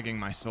bagging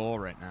my soul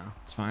right now.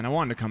 It's fine. I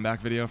wanted a comeback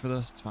video for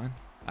this. It's fine.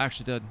 I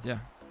actually did. Yeah.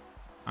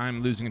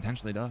 I'm losing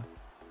intentionally, duh.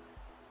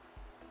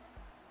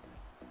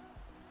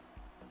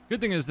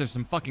 Good thing is there's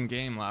some fucking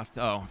game left.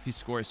 Oh, if he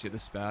scores here,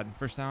 this is bad.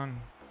 First down.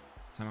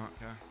 Timeout.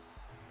 Okay.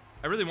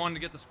 I really wanted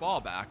to get this ball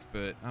back,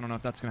 but I don't know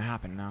if that's going to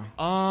happen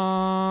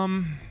now.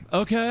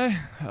 Okay.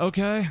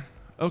 Okay.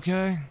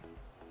 Okay.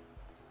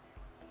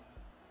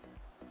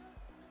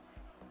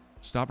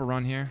 Stop a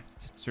run here.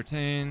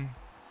 Certain.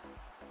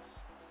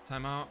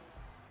 Timeout.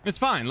 It's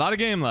fine. A lot of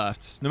game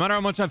left. No matter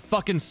how much I've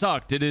fucking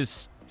sucked, it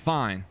is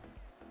fine.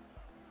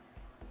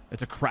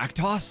 It's a crack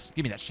toss?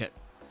 Give me that shit.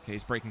 Okay,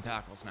 he's breaking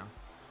tackles now.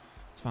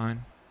 It's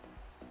fine.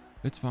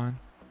 It's fine.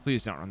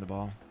 Please don't run the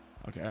ball.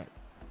 Okay.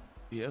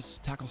 Yes,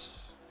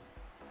 tackles.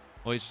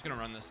 Well, he's just going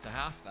to run this to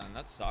half then.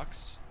 That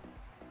sucks.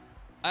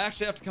 I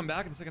actually have to come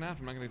back in the second half.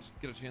 I'm not going to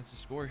get a chance to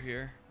score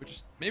here, which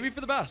is maybe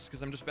for the best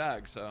because I'm just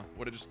bagged. So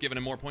would have just given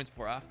him more points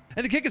before half.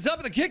 And the kick is up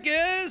and the kick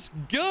is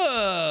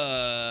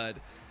good.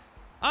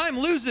 I'm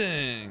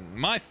losing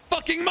my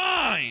fucking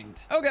mind.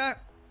 Okay.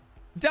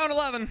 Down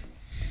 11.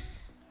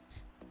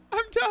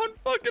 I'm down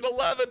fucking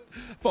 11.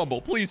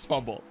 Fumble. Please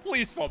fumble.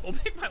 Please fumble.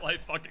 Make my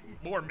life fucking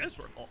more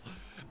miserable.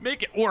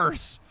 Make it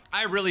worse.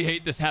 I really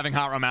hate this having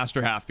Hot Rod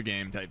Master half the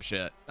game type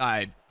shit.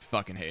 I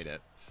fucking hate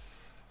it.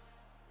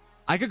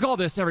 I could call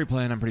this every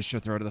play and I'm pretty sure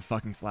throw to the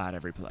fucking flat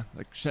every play.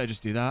 Like, should I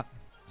just do that?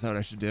 Is that what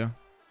I should do?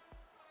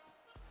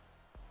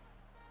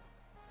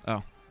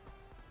 Oh.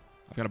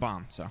 I've got a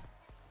bomb, so.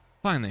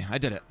 Finally, I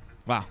did it.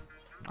 Wow.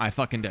 I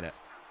fucking did it.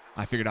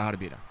 I figured out how to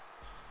beat him.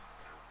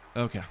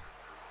 Okay.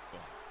 Cool.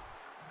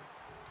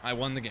 I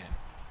won the game.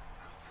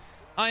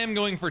 I am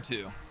going for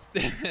 2.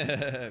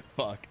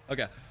 Fuck.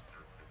 Okay.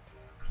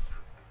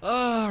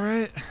 All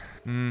right.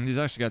 He's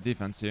actually got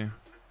defense here.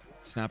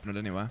 Snapping it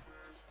anyway.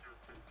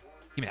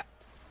 Give me that.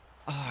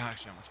 Oh, I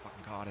actually almost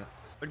fucking caught it.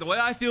 Like, the way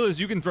I feel is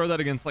you can throw that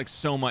against, like,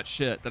 so much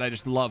shit that I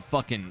just love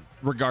fucking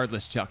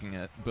regardless chucking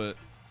it, but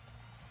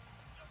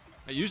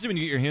usually when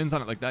you get your hands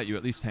on it like that, you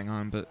at least hang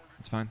on, but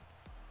it's fine.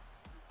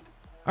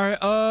 All right,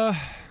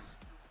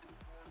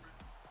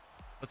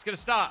 let's get a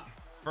stop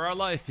for our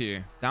life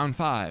here. Down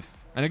 5.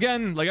 And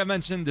again, like I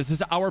mentioned, this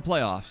is our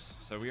playoffs,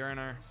 so we are in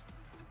our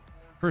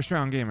first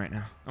round game right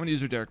now. I'm gonna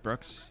use Derek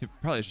Brooks. He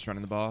probably is just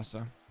running the ball,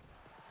 so.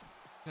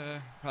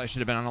 Probably should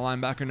have been on a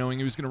linebacker knowing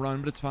he was going to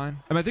run, but it's fine.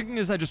 And my thinking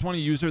is I just want to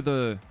use her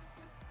the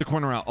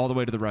corner out all the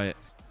way to the right.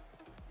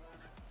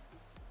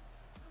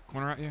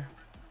 Corner out here.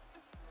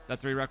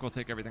 That 3-rec will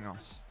take everything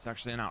else. It's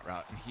actually an out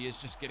route, and he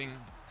is just getting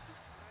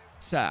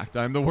sacked.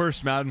 I'm the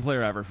worst Madden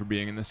player ever for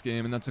being in this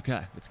game, and that's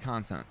okay. It's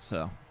content,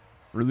 so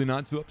really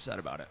not too upset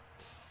about it.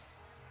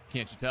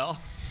 Can't you tell?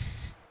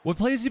 What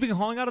plays has he been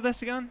hauling out of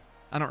this again?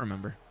 I don't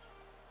remember.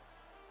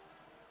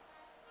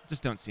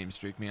 Just don't seam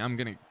streak me. I'm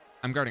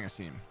guarding a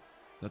seam.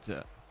 That's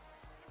it.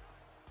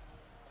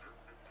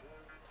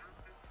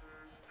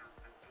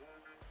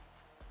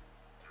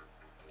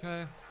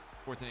 Okay.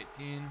 4th and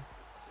 18.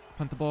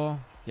 Punt the ball.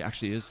 He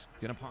actually is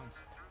gonna punt.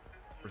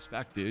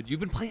 Respect, dude.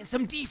 You've been playing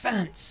some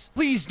defense.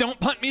 Please don't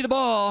punt me the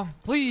ball.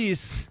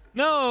 Please.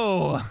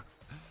 No.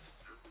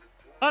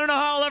 I don't know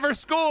how I'll ever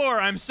score.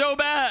 I'm so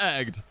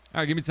bagged. All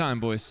right, give me time,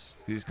 boys.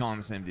 He's calling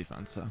the same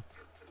defense, so.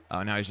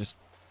 Oh, now he's just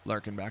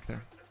lurking back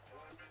there.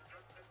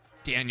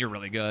 Dan, you're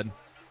really good.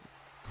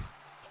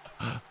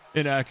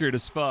 Inaccurate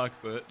as fuck,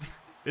 but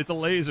it's a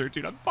laser,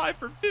 dude. I'm 5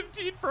 for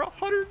 15 for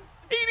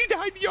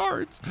 189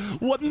 yards.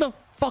 What in the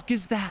fuck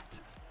is that?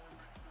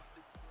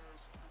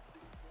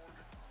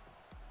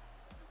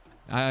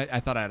 I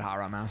thought I had Hot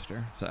Rod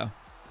Master, so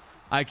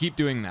I keep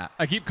doing that.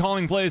 I keep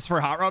calling plays for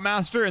Hot Rod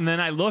Master, and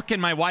then I look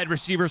and my wide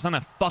receiver's on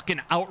a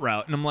fucking out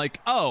route, and I'm like,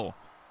 oh,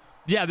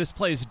 yeah, this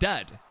play's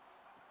dead.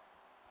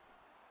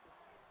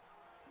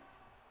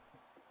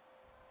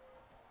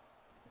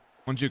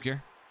 One juke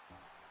here.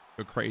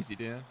 Go crazy,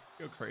 dude.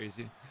 Go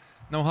crazy.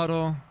 No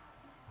huddle.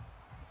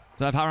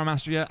 Do I have Hot Rod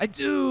Master yet? I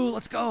do.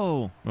 Let's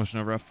go. Motion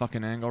over a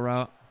fucking angle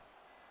route.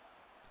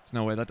 There's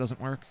no way that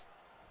doesn't work.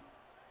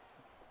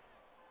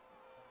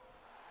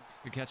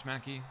 Good catch,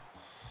 Mackie.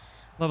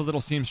 Love a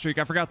little seam streak.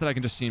 I forgot that I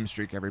can just seam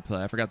streak every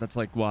play. I forgot that's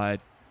like why I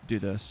do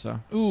this. So,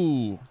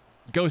 ooh,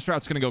 ghost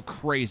route's gonna go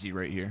crazy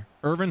right here.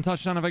 Irvin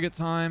touchdown if I get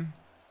time.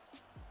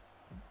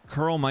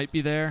 Curl might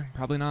be there,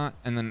 probably not.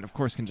 And then of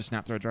course can just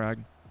snap throw drag.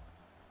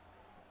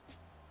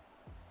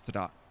 It's a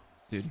dot,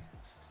 dude.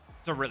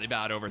 It's a really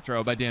bad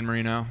overthrow by Dan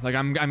Marino. Like,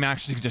 I'm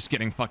actually just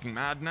getting fucking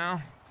mad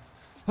now.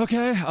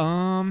 Okay,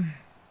 I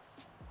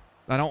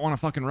don't want to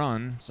fucking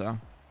run, so.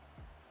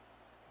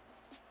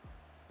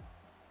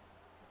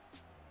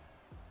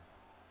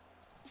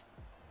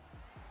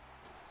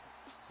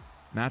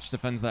 Match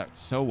defends that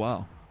so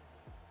well.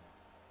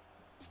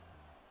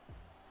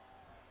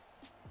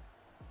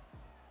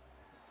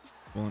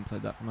 Woolen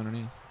played that from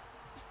underneath.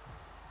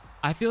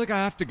 I feel like I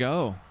have to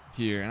go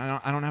here, and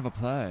I don't have a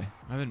play.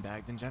 I've been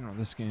bagged in general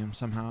this game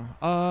somehow.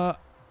 How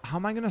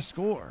am I gonna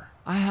score?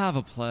 I have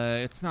a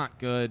play. It's not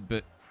good,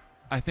 but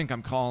I think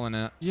I'm calling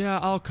it. Yeah,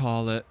 I'll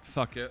call it.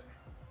 Fuck it.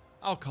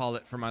 I'll call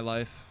it for my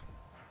life.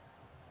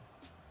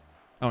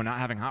 Oh, not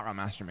having Hot Rod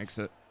Master makes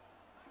it.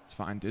 It's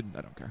fine, dude.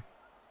 I don't care.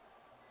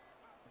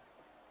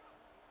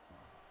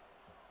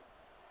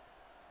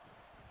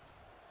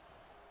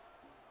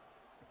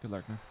 Good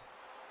luck, man.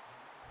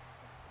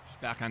 Just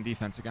back on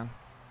defense again.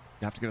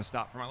 You have to get a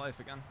stop for my life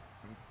again.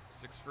 I'm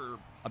 6 for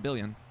a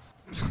billion.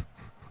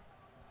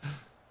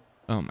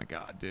 Oh my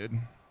god, dude.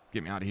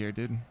 Get me out of here,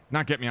 dude.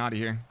 Not get me out of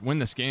here. Win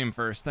this game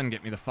first, then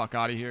get me the fuck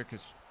out of here,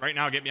 because right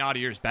now get me out of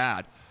here is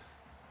bad.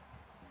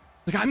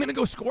 Like, I'm gonna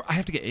go score. I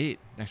have to get 8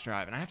 next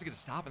drive, and I have to get a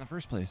stop in the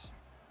first place.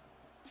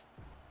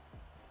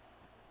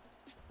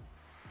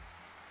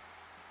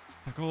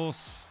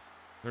 Tackles.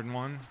 3rd and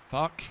 1.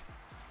 Fuck.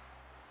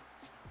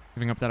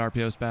 Giving up that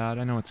RPO is bad.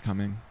 I know it's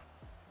coming.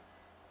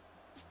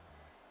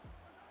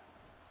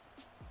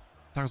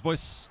 Tackles,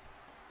 boys.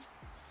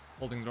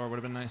 Holding the door would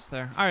have been nice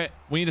there. All right,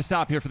 we need to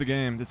stop here for the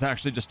game. This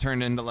actually just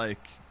turned into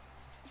like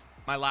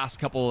my last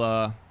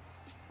couple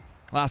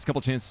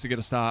chances to get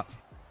a stop.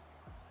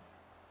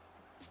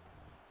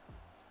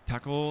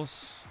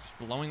 Tackles, just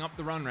blowing up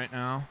the run right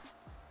now.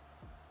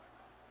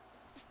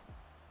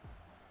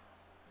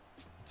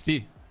 It's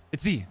D.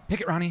 It's D.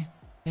 Pick it, Ronnie.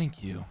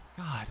 Thank you.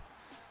 God,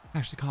 I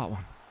actually caught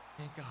one.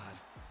 Thank God.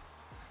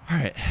 All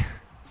right.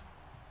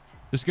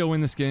 Just go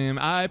win this game.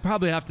 I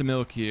probably have to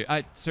milk here.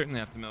 I certainly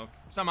have to milk.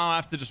 Somehow I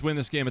have to just win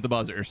this game at the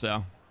buzzer,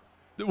 so.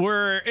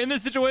 We're in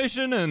this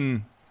situation,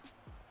 and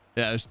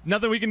yeah, there's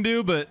nothing we can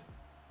do but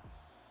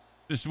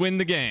just win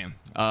the game.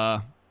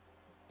 I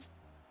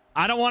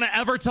don't want to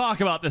ever talk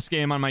about this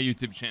game on my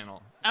YouTube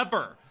channel.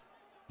 Ever.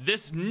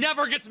 This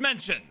never gets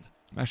mentioned.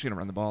 I'm actually going to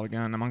run the ball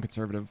again. I'm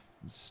unconservative.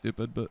 It's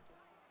stupid, but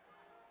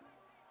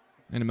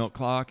I need a milk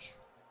clock.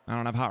 I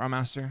don't have Hot Rod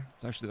Master.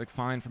 It's actually like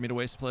fine for me to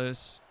waste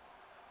plays.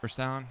 First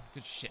down.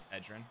 Good shit,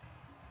 Edrin.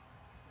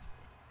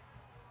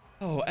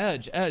 Oh,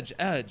 edge, edge,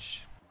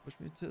 edge. Push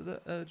me to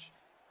the edge.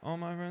 All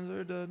my friends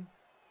are dead.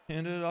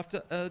 Hand it off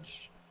to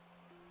edge.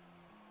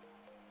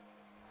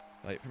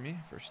 Fight for me.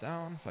 First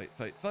down. Fight,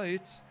 fight,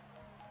 fight.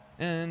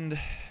 And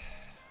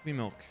we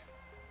milk.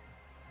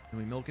 And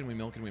we milk and we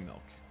milk and we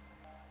milk.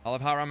 I'll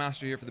have Hot Rod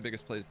Master here for the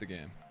biggest plays of the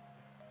game.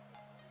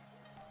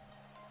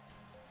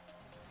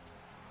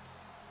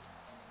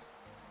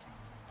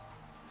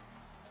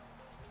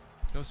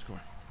 Go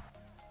score.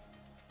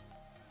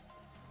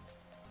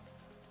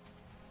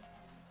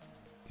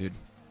 Dude.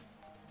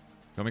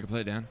 Go make a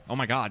play, Dan. Oh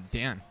my god,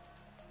 Dan.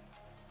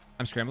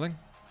 I'm scrambling.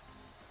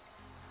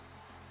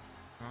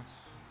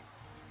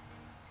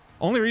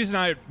 Only reason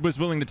I was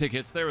willing to take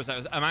hits there was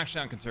I'm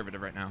actually on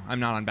conservative right now. I'm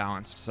not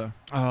unbalanced, so.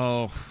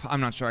 Oh,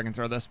 I'm not sure I can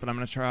throw this, but I'm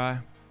going to try.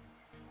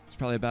 It's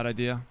probably a bad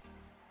idea.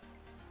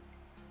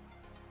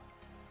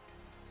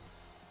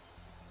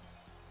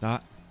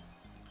 Dot.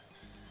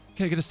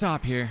 Okay, get a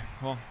stop here.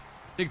 Well,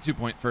 big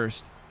 2-point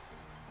first.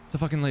 It's a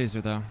fucking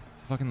laser, though.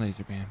 It's a fucking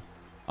laser beam.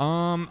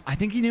 I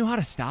think he knew how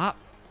to stop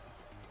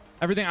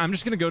everything. I'm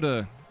just going to go to...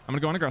 I'm going to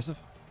go on aggressive.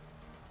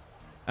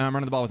 And I'm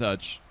running the ball with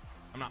edge.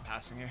 I'm not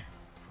passing here.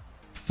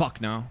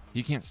 Fuck no.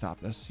 He can't stop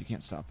this. He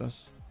can't stop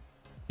this.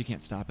 He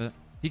can't stop it.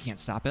 He can't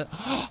stop it.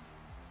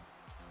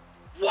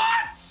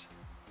 What?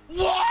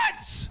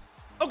 What?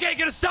 Okay,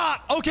 get a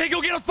stop. Okay,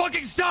 go get a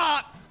fucking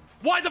stop.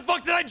 Why the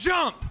fuck did I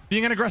jump?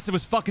 Being unaggressive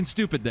was fucking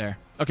stupid there.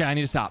 Okay, I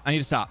need to stop. I need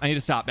to stop. I need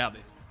to stop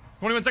badly.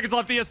 21 seconds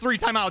left. He has 3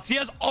 timeouts. He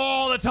has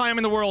all the time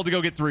in the world to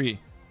go get 3.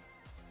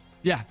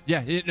 Yeah.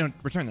 No,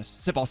 return this.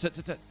 Sit ball.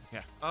 Sit.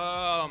 Yeah.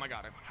 Oh my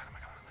god.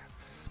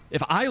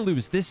 If I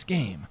lose this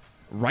game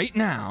right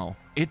now,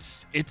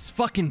 it's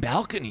fucking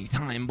balcony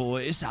time,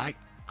 boys. I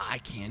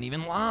can't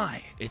even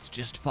lie. It's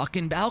just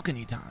fucking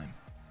balcony time.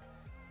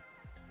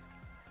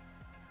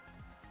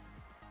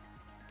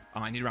 Oh,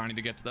 I need Ronnie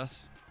to get to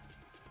this.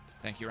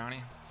 Thank you,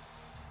 Ronnie.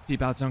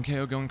 Deep out zone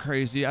KO going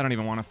crazy. I don't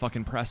even want to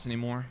fucking press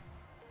anymore.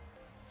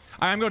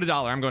 All right, I'm going to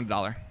dollar. I'm going to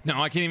dollar.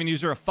 No, I can't even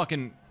use her a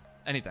fucking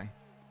anything.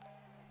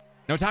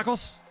 No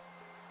tackles?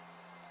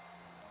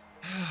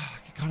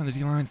 Get caught on the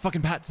D-line.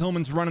 Fucking Pat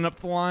Tillman's running up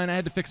the line. I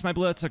had to fix my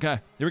blitz. Okay,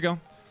 here we go.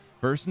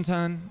 1st and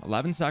 10.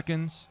 11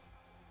 seconds.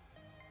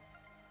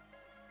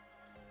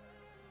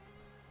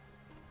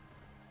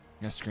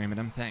 Yeah, scream at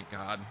him. Thank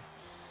God.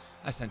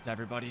 I sent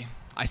everybody.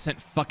 I sent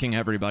fucking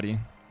everybody.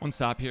 One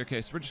stop here.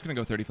 Okay, so we're just going to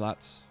go 30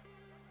 flats.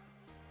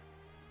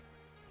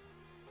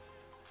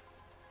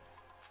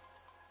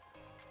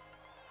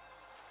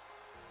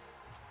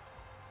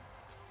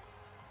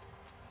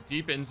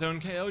 Deep end zone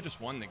KO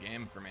just won the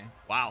game for me.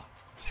 Wow.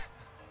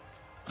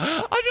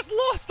 I just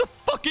lost the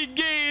fucking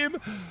game.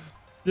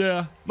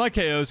 Yeah, my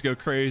KOs go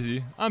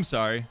crazy. I'm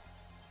sorry.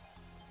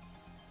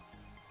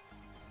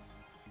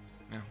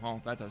 Yeah,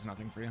 well, that does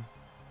nothing for you.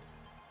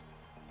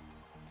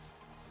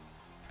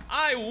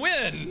 I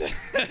win.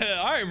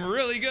 I'm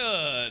really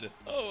good.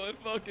 Oh my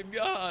fucking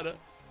god.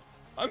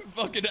 I'm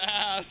fucking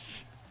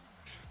ass.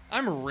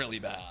 I'm really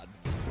bad.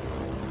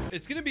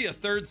 It's gonna be a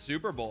third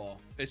Super Bowl.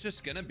 It's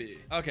just gonna be.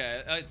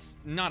 Okay, it's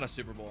not a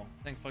Super Bowl.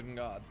 Thank fucking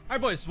god. All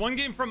right, boys, one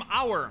game from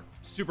our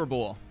Super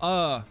Bowl.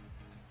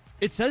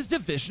 It says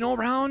divisional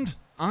round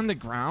on the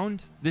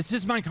ground. This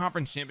is my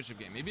conference championship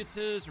game. Maybe it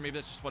is, or maybe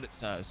that's just what it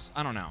says.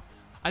 I don't know.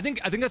 I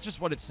think that's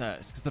just what it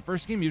says, because the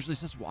first game usually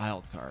says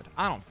wild card.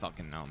 I don't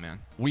fucking know, man.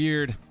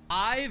 Weird.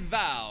 I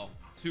vow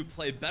to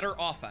play better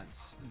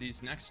offense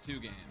these next two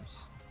games.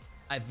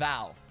 I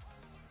vow.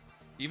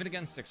 Even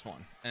against 6-1.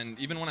 And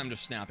even when I'm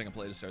just snapping a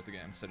play to start the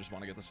game, because I just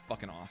want to get this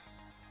fucking off.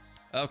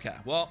 Okay,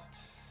 well,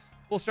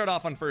 we'll start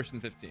off on 1st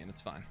and 15.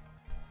 It's fine.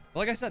 But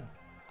like I said,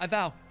 I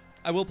vow.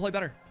 I will play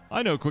better.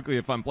 I know quickly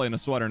if I'm playing a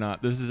sweat or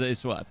not. This is a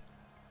sweat.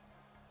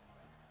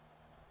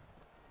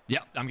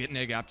 Yep, I'm getting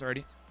A-gapped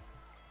already.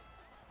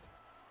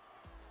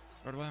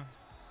 Throw it away.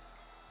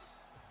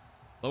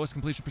 Lowest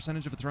completion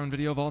percentage of a thrown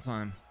video of all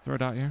time. Throw a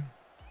dot here.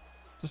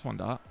 Just one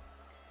dot.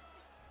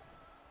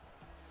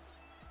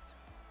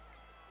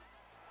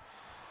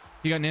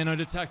 He got nano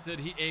detected.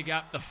 He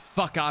A-gapped the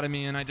fuck out of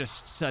me, and I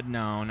just said,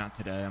 no, not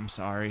today. I'm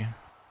sorry.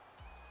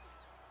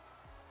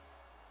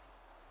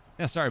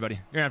 Yeah, sorry, buddy.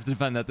 You're gonna have to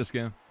defend that this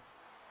game.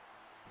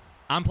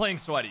 I'm playing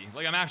sweaty.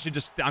 Like,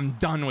 I'm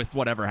done with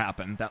whatever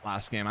happened that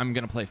last game. I'm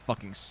gonna play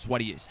fucking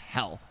sweaty as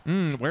hell.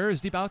 Where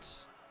is deep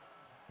outs?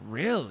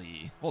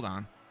 Really? Hold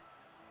on.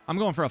 I'm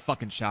going for a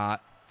fucking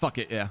shot. Fuck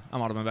it, yeah.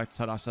 I'm out of my back to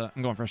side offset.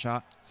 I'm going for a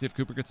shot. See if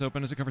Cooper gets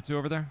open. Is it cover 2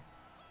 over there?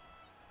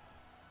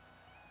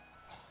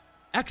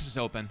 X is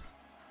open.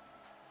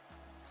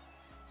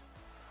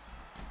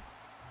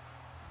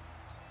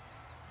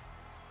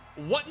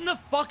 What in the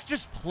fuck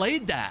just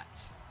played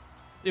that?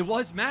 It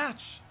was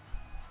match.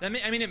 I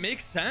mean, it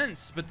makes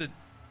sense, but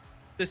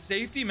the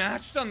safety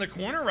matched on the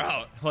corner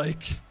route.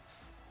 Like,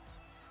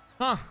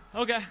 huh,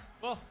 okay,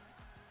 well.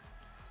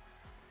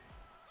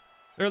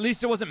 Or at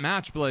least it wasn't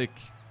match, but like,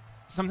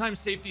 sometimes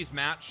safeties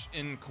match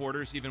in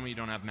quarters even when you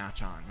don't have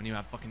match on, when you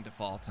have fucking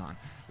default on.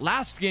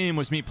 Last game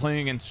was me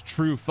playing against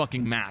true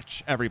fucking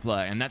match every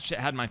play, and that shit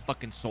had my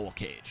fucking soul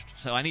caged.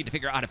 So I need to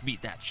figure out how to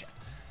beat that shit.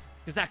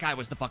 Because that guy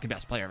was the fucking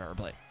best player I've ever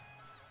played.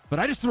 But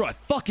I just threw a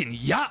fucking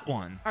yacht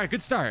one. All right,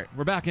 good start.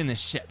 We're back in this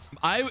shit.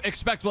 I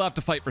expect we'll have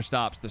to fight for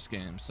stops this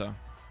game, so.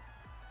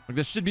 Like,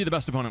 this should be the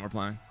best opponent we're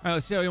playing. All right,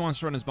 let's see how he wants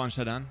to run his bunch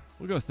head in.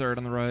 We'll go third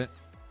on the right.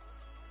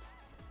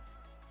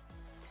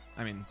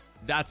 I mean,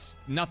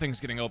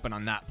 nothing's getting open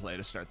on that play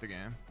to start the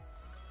game.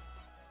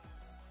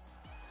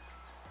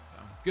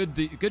 So,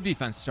 good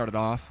defense started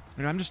off.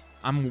 And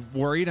I'm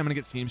worried I'm gonna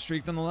get seam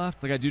streaked on the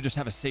left. Like, I do just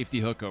have a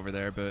safety hook over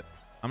there, but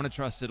I'm gonna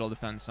trust it'll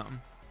defend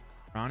something.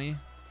 Ronnie,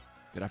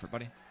 good effort,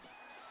 buddy.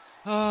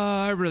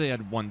 I really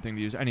had one thing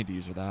to use. I need to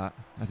use her that,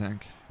 I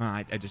think.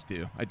 I just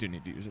do. I do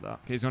need to use her that.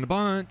 Okay, he's going to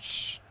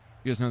bunch.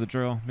 You guys know the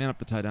drill. Man up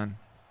the tight end.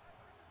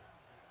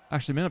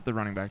 Actually, man up the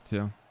running back,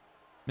 too.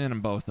 Man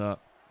them both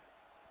up.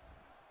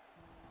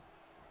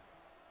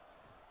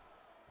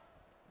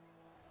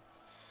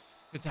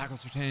 Good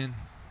tackles retain.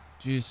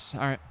 Jeez.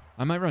 All right.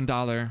 I might run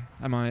dollar.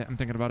 I might. I'm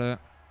thinking about it.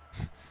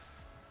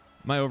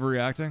 Am I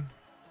overreacting?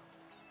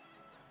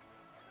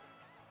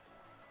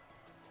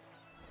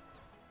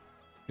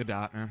 Good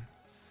dot, man.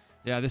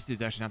 Yeah, this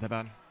dude's actually not that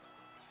bad.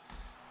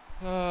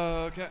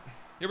 Okay.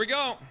 Here we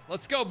go.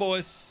 Let's go,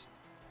 boys.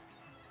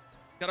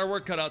 Got our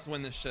work cut out to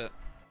win this shit.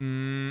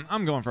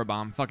 I'm going for a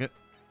bomb. Fuck it.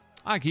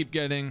 I keep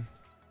getting...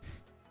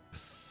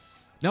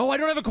 No, I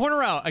don't have a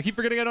corner out. I keep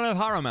forgetting I don't have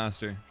Haro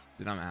Master.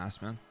 Dude, I'm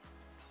ass, man.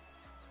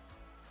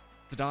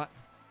 It's a dot.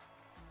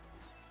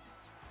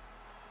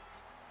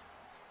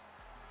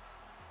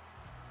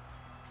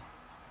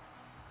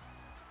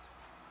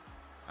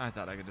 I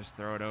thought I could just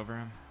throw it over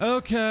him.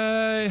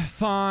 Okay,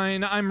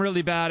 fine. I'm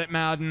really bad at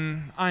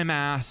Madden. I'm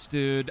ass,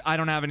 dude. I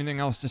don't have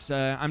anything else to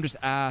say. I'm just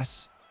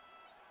ass.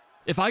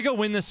 If I go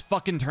win this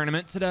fucking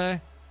tournament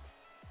today,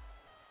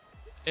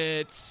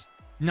 it's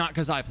not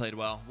because I played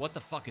well. What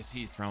the fuck is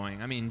he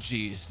throwing? I mean,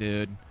 jeez,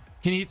 dude.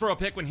 Can he throw a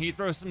pick when he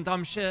throws some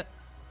dumb shit?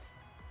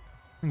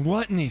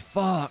 What in the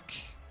fuck?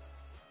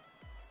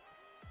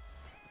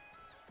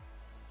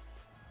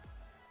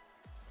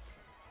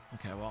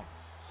 Okay, well.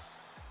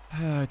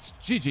 It's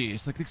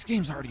GG's. Like, this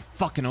game's already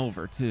fucking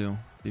over, too.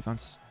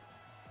 Defense.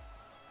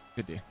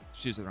 Good D.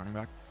 She's the running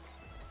back.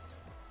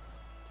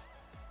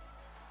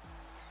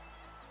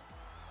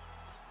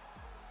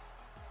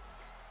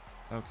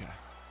 Okay.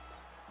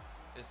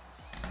 This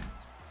is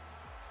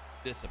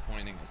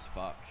disappointing as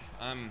fuck.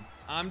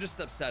 I'm just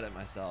upset at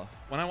myself.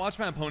 When I watch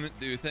my opponent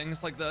do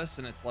things like this,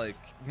 and it's like,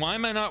 why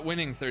am I not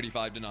winning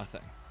 35-0?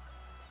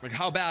 Like,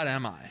 how bad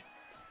am I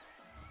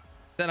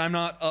that I'm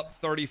not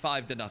up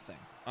 35-0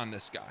 on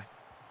this guy?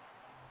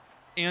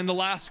 And the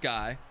last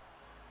guy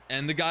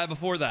and the guy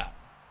before that.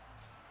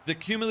 The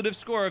cumulative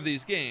score of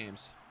these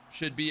games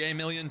should be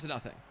 1,000,000 to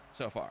nothing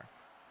so far.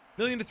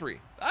 1,000,000 to 3.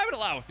 I would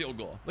allow a field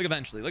goal, like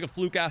eventually, like a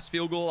fluke ass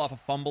field goal off a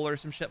fumble or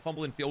some shit,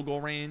 fumble in field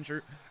goal range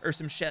or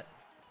some shit.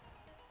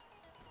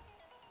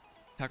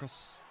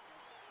 Tackles.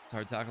 It's a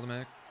hard tackle to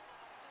make.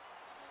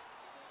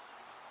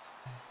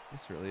 Is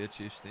this really a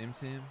Chiefs theme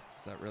team?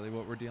 Is that really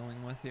what we're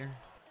dealing with here?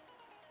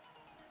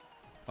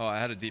 Oh, I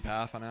had a deep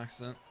half on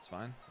accident. It's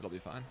fine. It'll be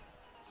fine.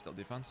 It's still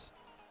defense.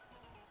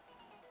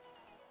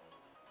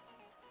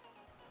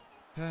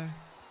 Okay.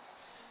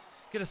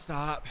 Get a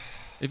stop.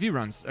 If he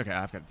runs, okay,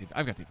 I've got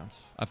defense.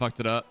 I fucked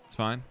it up. It's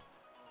fine.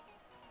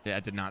 Yeah,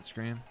 I did not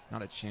scream.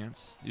 Not a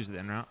chance. Usually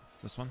the in route.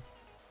 This one.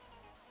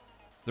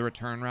 The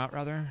return route,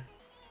 rather.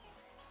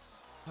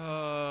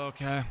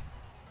 Okay.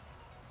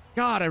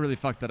 God, I really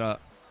fucked that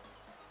up.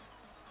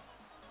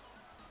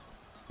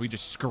 We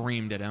just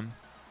screamed at him.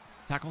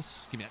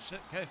 Tackles. Give me that shit.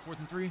 Okay, 4th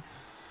and 3.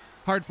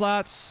 Hard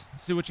flats.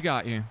 Let's see what you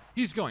got here.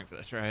 He's going for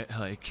this, right?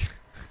 Like,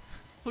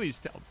 please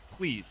tell.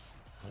 Please.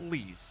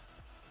 Please.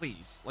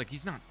 Please. Like,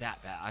 he's not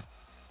that bad.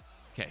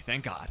 Okay,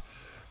 thank God.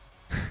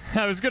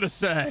 I was going to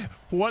say,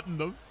 what in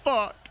the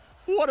fuck?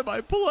 What am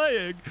I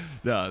playing?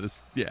 No,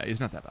 yeah, he's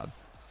not that bad.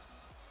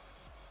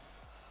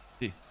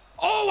 See.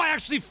 Oh, I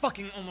actually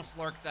fucking almost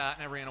lurked that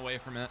and I ran away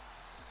from it.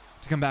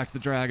 To come back to the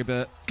drag a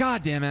bit.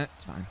 God damn it.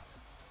 It's fine.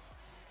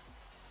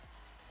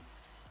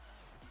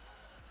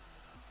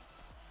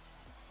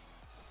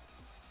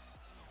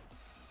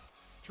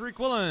 Tariq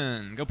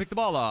Woolen, go pick the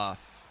ball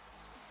off.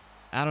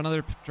 Add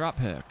another drop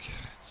pick.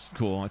 It's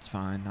cool. It's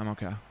fine. I'm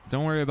okay.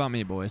 Don't worry about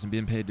me, boys. I'm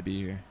being paid to be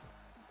here.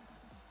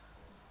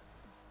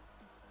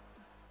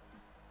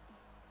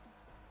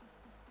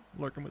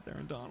 Lurking with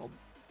Aaron Donald.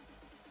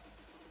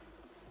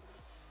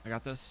 I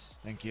got this.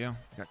 Thank you.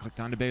 I got clicked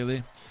on to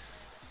Bailey.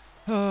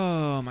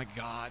 Oh my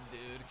God,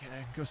 dude.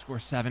 Okay, go score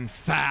 7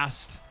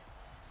 fast.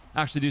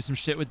 Actually do some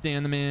shit with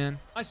Dan the man.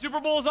 My Super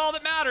Bowl is all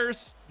that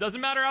matters. Doesn't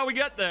matter how we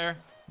get there.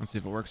 Let's see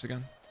if it works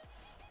again.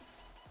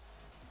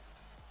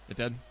 It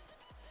did.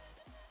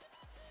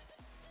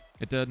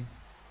 It did.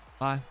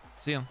 Bye.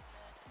 See ya.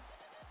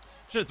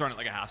 Should have thrown it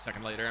like a half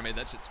second later. I made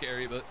that shit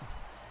scary, but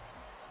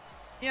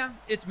yeah,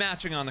 it's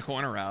matching on the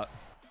corner route.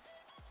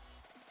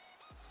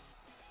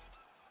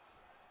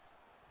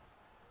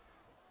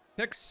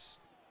 Picks.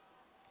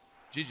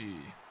 GG.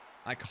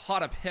 I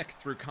caught a pick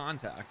through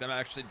contact.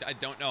 I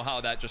don't know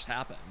how that just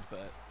happened,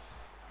 but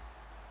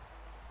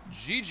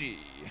GG.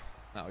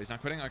 Oh, he's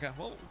not quitting? Okay,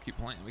 well, we'll keep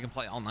playing. We can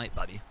play all night,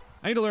 buddy.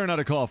 I need to learn how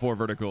to call 4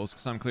 verticals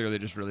because I'm clearly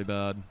just really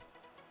bad.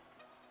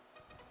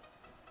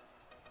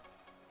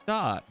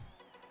 Dot.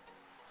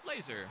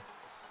 Laser.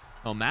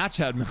 Oh, Match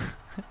had me.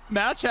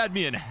 Match had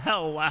me in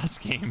hell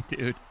last game,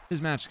 dude. His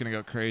match is going to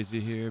go crazy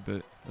here,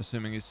 but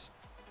assuming he's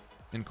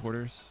in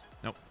quarters.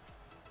 Nope.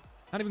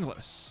 Not even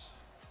close.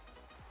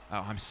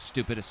 Oh, I'm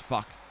stupid as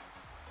fuck.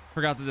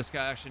 Forgot that this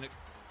guy actually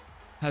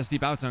has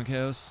deep outzone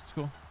KOs. It's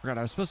cool. Forgot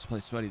I was supposed to play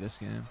Sweaty this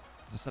game.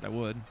 I said I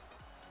would.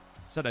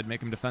 Said I'd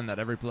make him defend that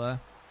every play.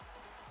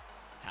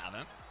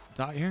 Haven't.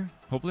 Dot here,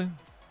 hopefully.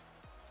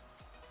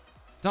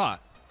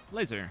 Dot.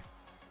 Laser.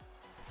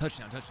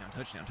 Touchdown, touchdown,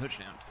 touchdown,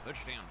 touchdown,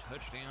 touchdown,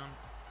 touchdown,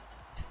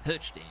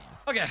 touchdown.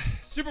 Okay,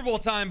 Super Bowl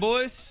time,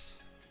 boys.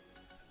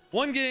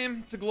 1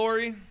 game to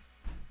glory.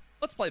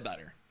 Let's play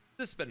better.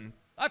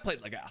 I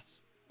played like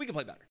ass. We can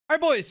play better. All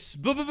right, boys.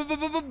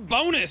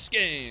 Bonus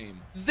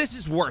game. This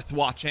is worth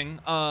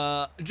watching.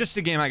 Just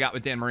a game I got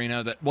with Dan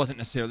Marino that wasn't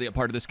necessarily a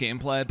part of this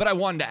gameplay, but I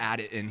wanted to add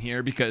it in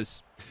here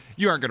because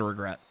you aren't going to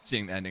regret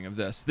seeing the ending of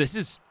this. This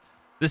is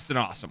an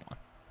awesome one.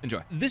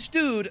 Enjoy. This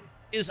dude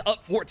is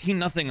up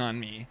 14-0 on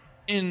me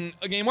in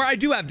a game where I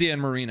do have Dan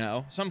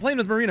Marino, so I'm playing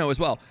with Marino as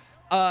well.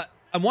 I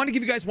wanted to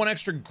give you guys one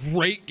extra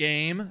great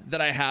game that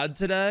I had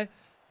today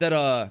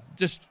that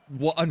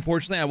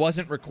unfortunately I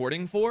wasn't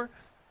recording for.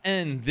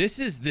 And this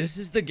is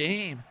the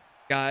game,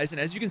 guys.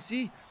 And as you can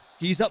see,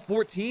 he's up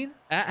 14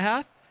 at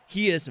half.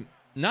 He is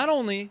not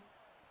only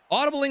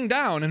audibling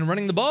down and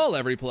running the ball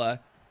every play,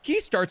 he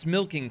starts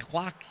milking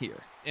clock here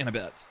in a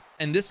bit.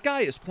 And this guy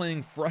is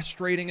playing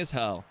frustrating as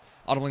hell.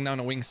 Audibling down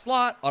a wing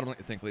slot.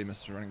 Thankfully, he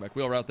misses a running back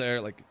wheel route there.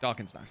 Like,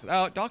 Dawkins knocks it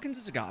out. Dawkins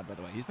is a god, by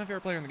the way. He's my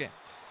favorite player in the game.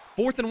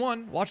 4th and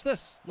 1. Watch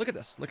this. Look at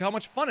this. Look how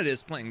much fun it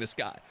is playing this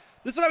guy.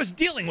 This is what I was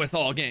dealing with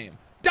all game.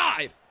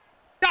 Dive.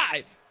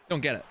 Dive.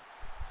 Don't get it.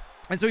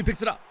 And so he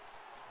picks it up.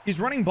 He's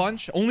running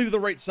bunch, only to the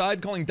right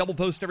side, calling double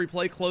post every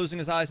play, closing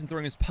his eyes and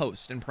throwing his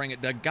post and praying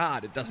to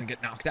God it doesn't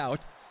get knocked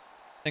out.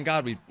 Thank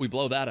God we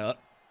blow that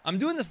up. I'm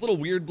doing this little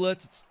weird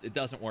blitz. It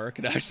doesn't work.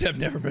 And actually, I've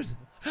never been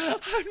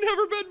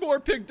more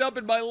picked up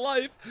in my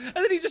life. And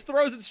then he just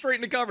throws it straight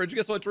into coverage.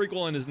 Guess what? Tariq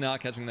Woolen is not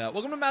catching that.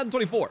 Welcome to Madden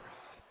 24.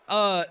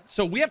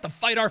 So we have to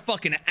fight our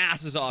fucking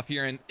asses off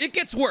here. And it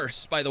gets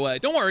worse, by the way.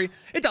 Don't worry.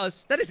 It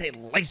does. That is a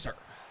laser.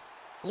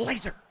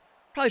 Laser.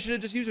 Probably should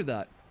have just used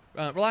that.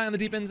 Rely on the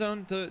deep end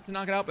zone to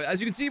knock it out. But as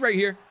you can see right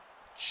here,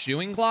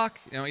 chewing clock.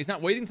 You know, he's not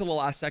waiting till the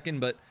last second,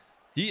 but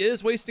he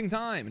is wasting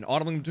time and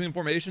audibling between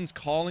formations,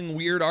 calling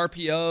weird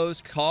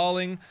RPOs,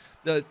 calling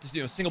the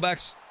single back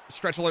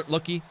stretch alert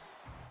looky.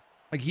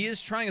 Like, he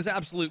is trying his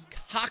absolute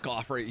cock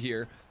off right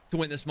here to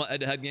win this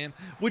head-to-head game,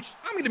 which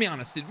I'm going to be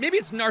honest, dude, maybe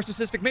it's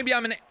narcissistic. Maybe I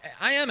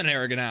am an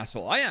arrogant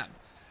asshole. I am.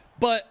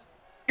 But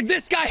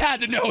this guy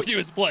had to know he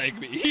was playing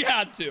me. He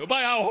had to,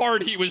 by how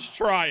hard he was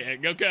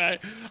trying, okay?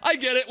 I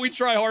get it. We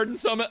try hard in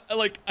some,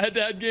 like,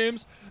 head-to-head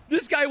games.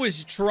 This guy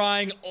was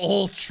trying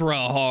ultra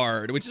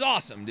hard, which is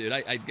awesome, dude.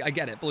 I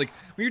get it. But, like,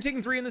 when you're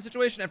taking 3 in this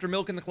situation after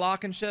milking the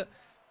clock and shit,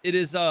 it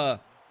is,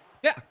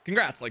 yeah,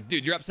 congrats. Like,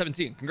 dude, you're up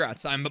 17.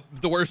 Congrats. I'm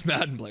the worst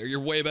Madden player.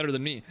 You're way better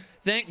than me.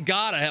 Thank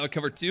God I have a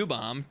cover 2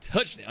 bomb.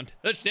 Touchdown,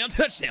 touchdown,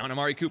 touchdown,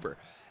 Amari Cooper.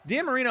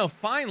 Dan Marino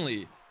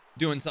finally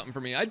doing something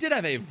for me. I did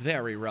have a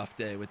very rough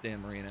day with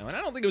Dan Marino, and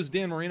I don't think it was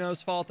Dan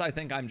Marino's fault. I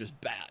think I'm just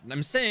bad. And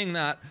I'm saying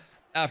that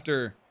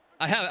after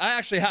I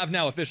actually have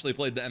now officially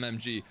played the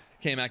MMG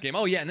K-Mac game.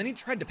 Oh, yeah, and then he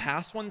tried to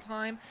pass one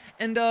time,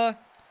 and I'm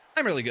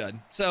really good.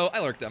 So I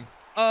lurked him.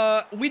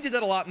 We did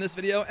that a lot in this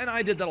video, and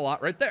I did that a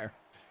lot right there.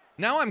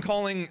 Now I'm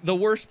calling the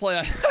worst play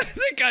I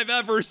think I've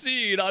ever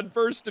seen on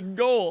 1st and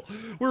goal.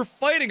 We're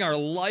fighting our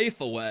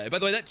life away. By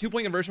the way, that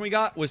 2-point conversion we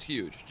got was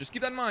huge. Just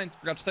keep that in mind.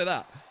 Forgot to say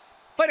that.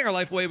 Fighting our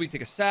life away, we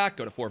take a sack,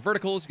 go to 4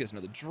 verticals. You guys know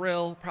the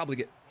drill. Probably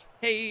get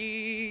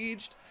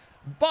caged,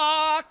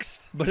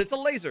 boxed, but it's a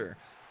laser.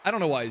 I don't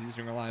know why he's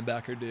using a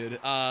linebacker, dude.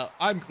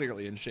 I'm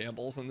clearly in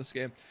shambles in this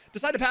game.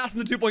 Decide to pass in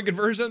the 2-point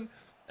conversion,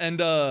 and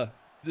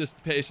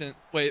just patient,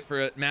 wait for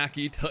it.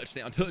 Mackey,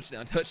 touchdown,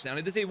 touchdown, touchdown.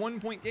 It is a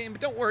 1-point game,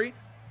 but don't worry.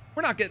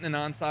 We're not getting an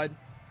onside,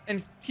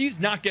 and he's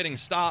not getting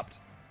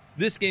stopped.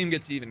 This game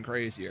gets even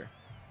crazier.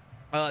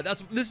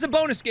 This is a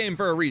bonus game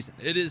for a reason.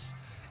 It is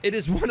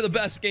one of the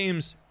best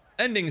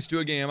endings to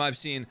a game I've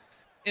seen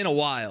in a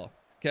while.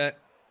 Okay,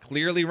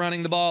 clearly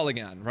running the ball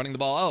again. Running the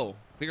ball. Oh,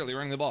 clearly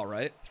running the ball,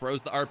 right?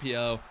 Throws the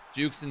RPO,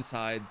 jukes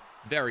inside.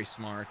 Very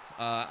smart.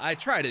 I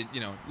try to,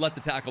 let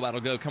the tackle battle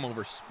go, come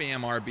over,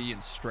 spam RB,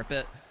 and strip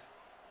it,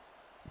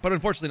 but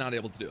unfortunately not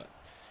able to do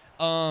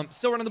it.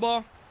 Still running the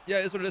ball. Yeah,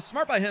 is what it is.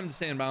 Smart by him to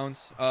stay in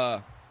bounds,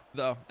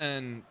 though.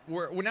 And now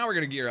we're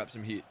going to gear up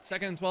some heat.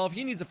 2nd and 12.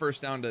 He needs a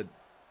first down to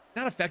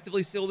not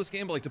effectively seal this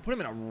game, but like to put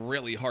him in a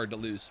really hard to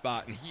lose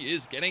spot. And he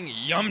is getting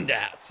yummed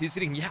at. He's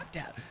getting yapped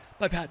at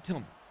by Pat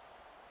Tillman.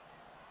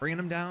 Bringing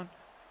him down,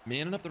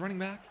 manning up the running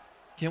back.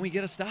 Can we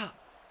get a stop?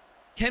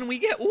 Can we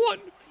get one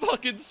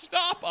fucking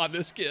stop on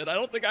this kid? I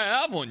don't think I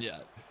have one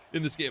yet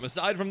in this game.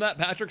 Aside from that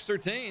Patrick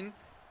Surtain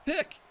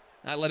pick.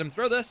 I let him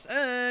throw this,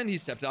 and he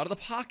stepped out of the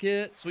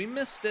pocket, so he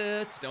missed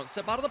it. Don't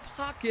step out of the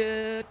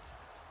pocket.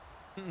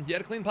 You had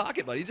a clean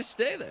pocket, buddy. Just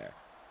stay there.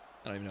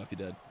 I don't even know if he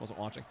did. Wasn't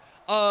watching.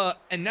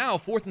 And now,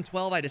 4th and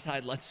 12, I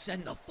decide, let's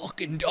send the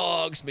fucking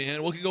dogs,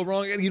 man. What could go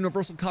wrong?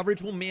 Universal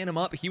coverage. We'll man him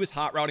up. He was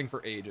hot routing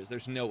for ages.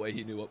 There's no way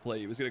he knew what play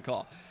he was going to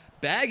call.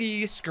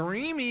 Baggy,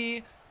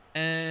 screamy,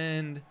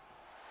 and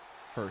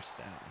first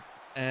down.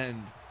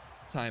 And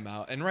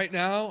timeout. And right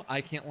now, I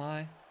can't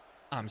lie,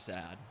 I'm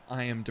sad.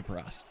 I am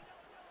depressed.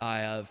 I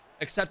have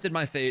accepted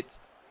my fate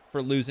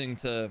for losing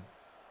to,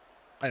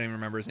 I don't even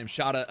remember his name,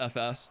 Shada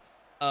FS,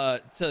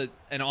 to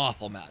an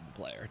awful Madden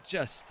player.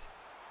 Just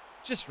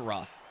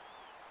rough.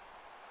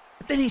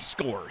 But then he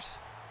scores.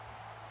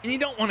 And you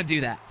don't want to do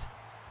that,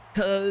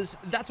 because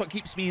that's what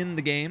keeps me in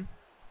the game.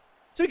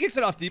 So he kicks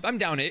it off deep. I'm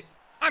down 8.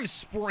 I'm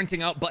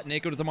sprinting out butt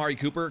naked with Amari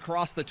Cooper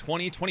across the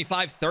 20,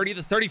 25, 30,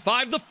 the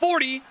 35, the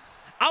 40,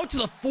 out to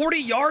the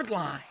 40-yard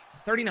line.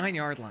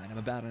 39-yard line. I'm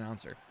a bad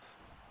announcer.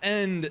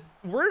 And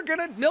we're going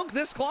to milk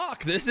this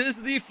clock. This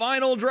is the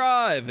final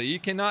drive. He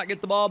cannot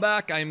get the ball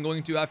back. I am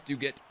going to have to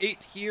get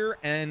 8 here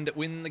and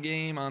win the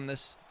game on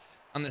this,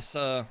 with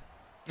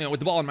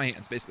the ball in my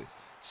hands, basically.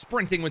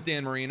 Sprinting with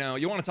Dan Marino.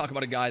 You want to talk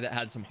about a guy that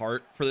had some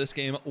heart for this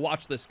game?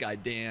 Watch this guy,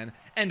 Dan.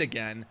 And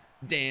again,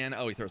 Dan.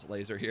 Oh, he throws a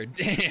laser here.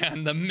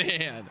 Dan, the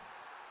man.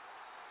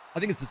 I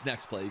think it's this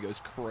next play. He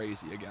goes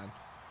crazy again.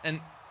 And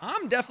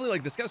I'm definitely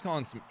like, this guy's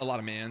calling a lot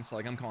of man, so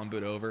like I'm calling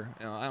boot over.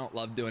 I don't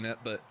love doing it,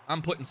 but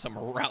I'm putting some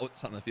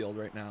routes on the field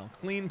right now.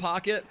 Clean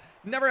pocket.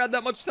 Never had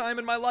that much time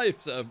in my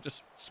life, so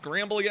just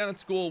scramble again at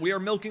school. We are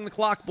milking the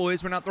clock,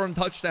 boys. We're not throwing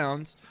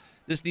touchdowns.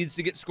 This needs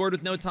to get scored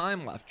with no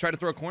time left. Try to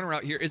throw a corner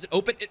out here. Is it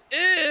open? It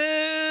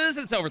is.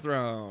 It's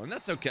overthrown.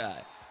 That's okay.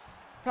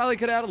 Probably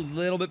could have had a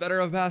little bit better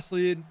of a pass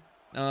lead.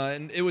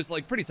 And it was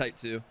like pretty tight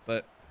too,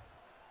 but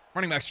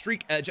running back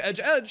streak, edge,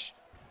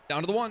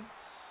 down to the 1.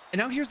 And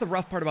now here's the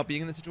rough part about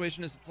being in this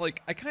situation is it's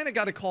like, I kind of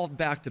got to call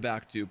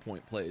back-to-back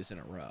 2-point plays in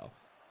a row.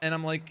 And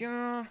I'm like,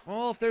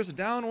 well, if there's a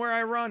down where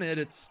I run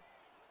it,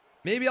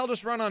 maybe I'll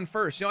just run on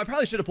first. I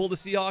probably should have pulled the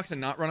Seahawks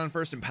and not run on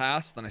first and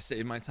pass. Then I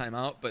saved my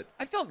timeout, but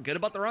I felt good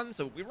about the run.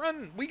 So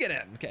we get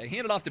in. Okay,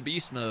 hand it off to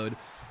beast mode,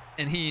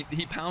 and he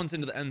pounds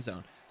into the end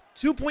zone.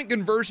 2-point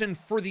conversion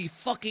for the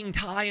fucking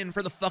tie and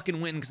for the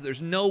fucking win, because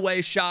there's no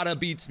way Shada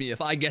beats me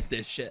if I get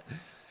this shit.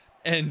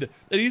 And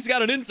he's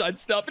got an inside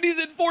stuff, and he's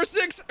in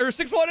 4-6 or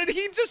 6-1, and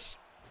he just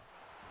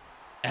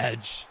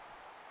edge.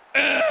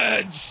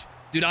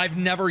 Dude, I've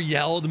never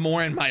yelled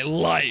more in my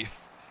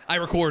life. I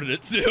recorded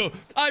it too.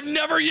 I've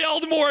never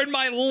yelled more in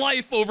my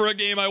life over a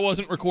game I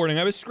wasn't recording.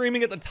 I was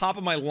screaming at the top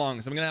of my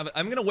lungs. I'm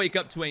gonna wake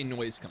up to a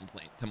noise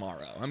complaint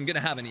tomorrow. I'm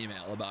gonna have an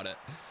email about it.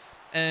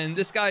 And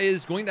this guy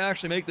is going to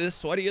actually make this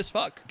sweaty as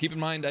fuck. Keep in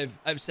mind,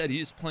 I've said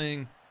he's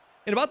playing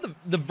in about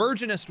the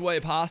virginest way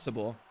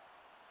possible.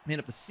 Man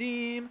up the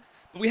seam.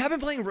 But we have been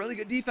playing really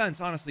good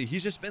defense, honestly.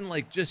 He's just been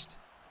like just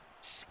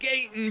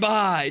skating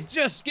by,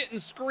 just getting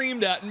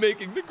screamed at and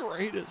making the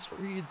greatest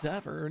reads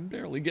ever and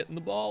barely getting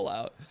the ball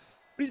out. But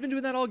he's been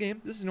doing that all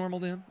game. This is normal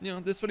to him. You know,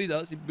 this is what he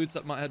does. He boots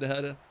up my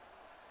head-to-head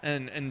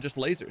and just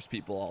lasers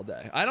people all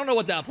day. I don't know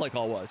what that play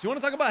call was. You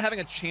want to talk about having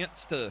a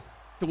chance to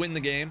win the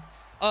game?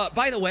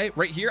 By the way,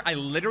 right here, I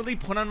literally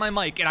put on my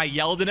mic and I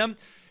yelled at him,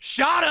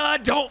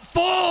 Shada, don't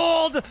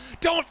fold!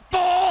 Don't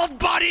fold,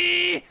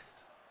 buddy!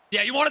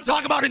 Yeah, you want to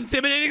talk about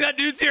intimidating that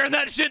dude's hearing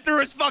that shit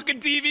through his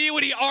fucking TV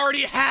when he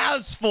already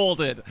has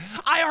folded?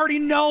 I already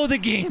know the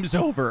game's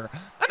over.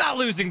 I'm not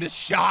losing to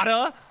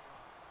Shada.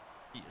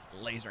 He is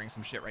lasering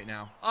some shit right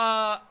now.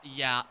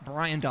 Yeah,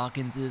 Brian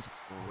Dawkins is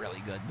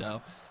really good,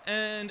 though.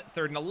 And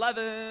 3rd and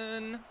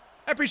 11.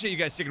 I appreciate you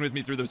guys sticking with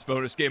me through this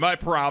bonus game. I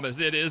promise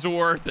it is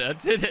worth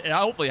it. It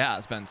hopefully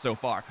has been so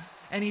far.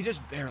 And he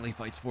just barely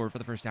fights forward for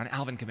the first down.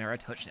 Alvin Kamara,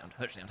 touchdown,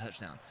 touchdown,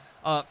 touchdown.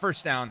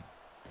 First down.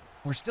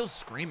 We're still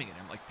screaming at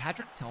him. Like Pat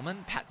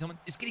Tillman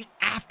is getting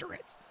after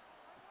it.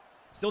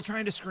 Still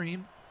trying to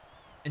scream.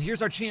 And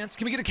here's our chance.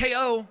 Can we get a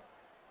KO?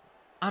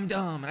 I'm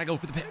dumb, and I go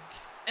for the pick.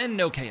 And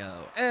no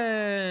KO.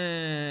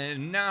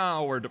 And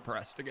now we're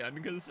depressed again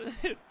because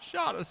if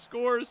Shada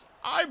scores,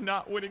 I'm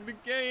not winning the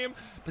game.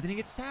 But then he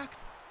gets sacked.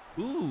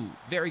 Ooh,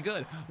 very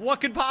good. What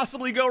could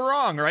possibly go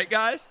wrong, right,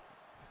 guys?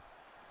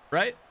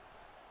 Right?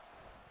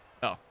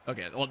 Oh,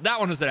 okay. Well, that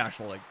one was an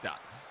actual, like, that.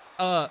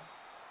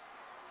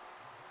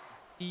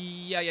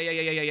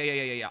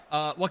 Yeah.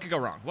 What could go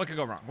wrong? What could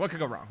go wrong? What could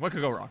go wrong? What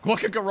could go wrong? What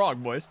could go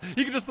wrong, boys?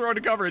 He could just throw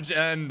into coverage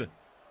and...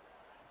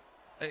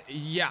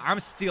 yeah, I'm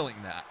stealing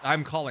that.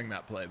 I'm calling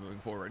that play moving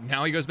forward.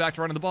 Now he goes back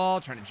to running the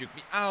ball, trying to juke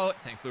me out.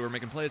 Thankfully, we're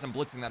making plays. I'm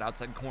blitzing that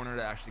outside corner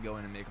to actually go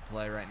in and make a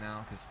play right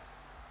now because...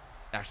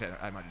 Actually,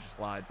 I might have just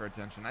lied for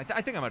attention. I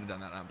think I might have done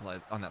that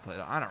on that play.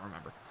 I don't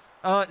remember.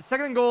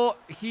 2nd and goal.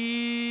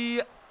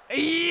 He...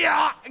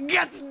 Yeah,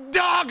 gets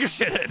dog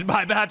shitted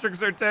by Patrick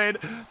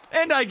Surtain,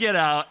 and I get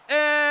out.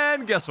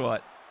 And guess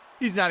what?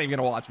 He's not even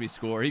gonna watch me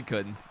score. He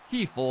couldn't.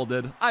 He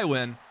folded. I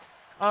win.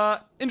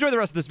 Enjoy the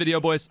rest of this video,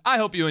 boys. I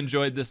hope you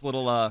enjoyed this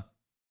little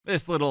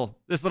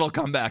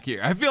comeback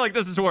here. I feel like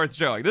this is worth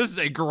showing. This is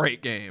a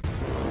great game.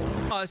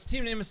 His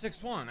team name is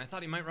 6-1. I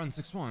thought he might run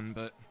 6-1,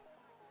 but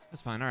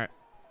that's fine. All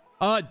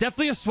right.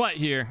 Definitely a sweat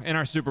here in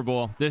our Super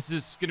Bowl. This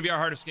is gonna be our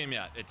hardest game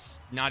yet.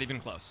 It's not even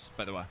close,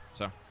 by the way.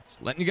 So.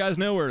 Just letting you guys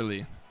know early.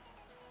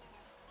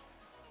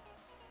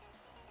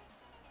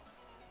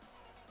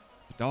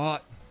 It's a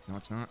dot. No,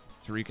 it's not.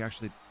 Tariq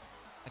actually...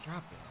 I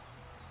dropped it.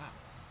 Wow.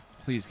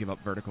 Please give up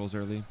verticals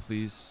early.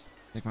 Please.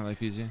 Make my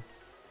life easy.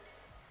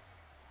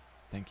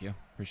 Thank you.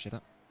 Appreciate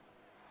it.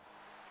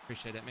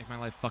 Appreciate it. Make my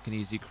life fucking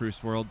easy.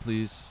 Cruise World,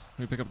 please. Let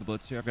me pick up the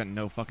blitz here. I've got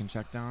no fucking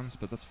checkdowns,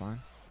 but that's fine.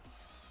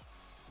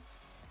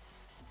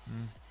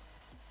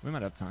 We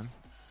might have time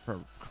for a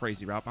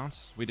crazy route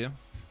bounce. We do.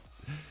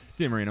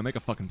 Marino, make a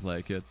fucking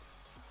play, kid.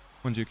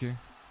 One juke here.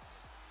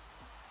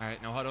 All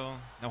right, no huddle.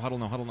 No huddle,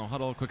 no huddle, no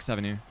huddle. Quick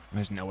 7 here.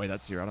 There's no way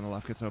that zero on the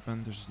left gets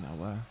open. There's just no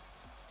way.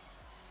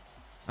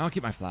 I'll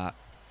keep my flat.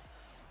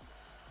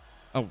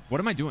 Oh, what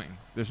am I doing?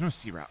 There's no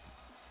C route.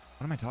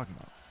 What am I talking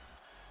about?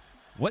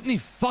 What in the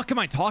fuck am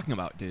I talking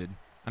about, dude?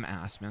 I'm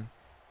ass, man.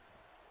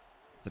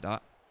 It's a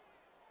dot.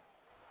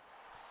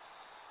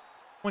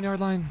 1 yard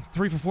line.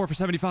 3 for 4 for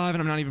 75,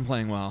 and I'm not even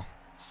playing well.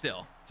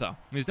 Still. So,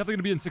 he's definitely going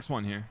to be in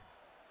 6-1 here.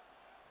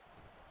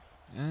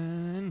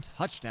 And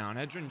touchdown,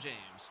 Edgerrin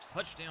James.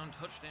 Touchdown,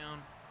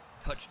 touchdown,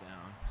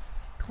 touchdown.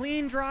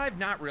 Clean drive,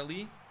 not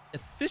really.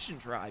 Efficient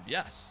drive,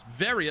 yes.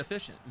 Very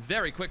efficient.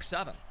 Very quick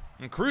 7.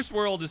 And Cruise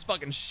World is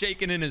fucking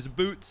shaking in his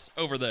boots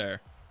over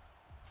there.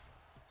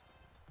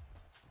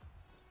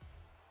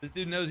 This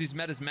dude knows he's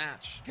met his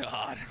match.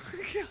 God,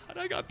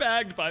 I got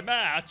bagged by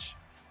match.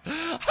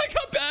 I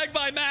got bagged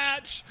by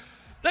match.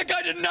 That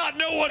guy did not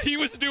know what he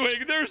was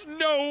doing. There's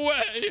no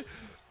way.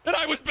 And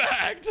I was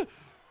bagged.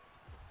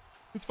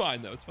 It's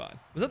fine, though. It's fine.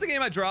 Was that the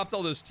game I dropped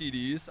all those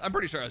TDs? I'm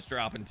pretty sure I was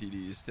dropping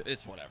TDs.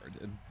 It's whatever,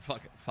 dude.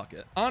 Fuck it. Fuck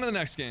it. On to the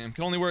next game.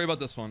 Can only worry about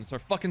this one. It's our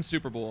fucking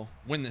Super Bowl.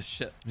 Win this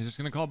shit. He's just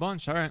going to call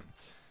bunch. All right.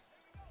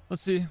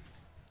 Let's see.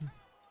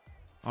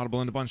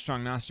 Audible into bunch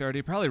strong nasty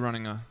already. Probably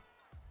running a...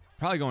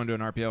 Probably going to an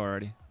RPO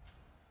already.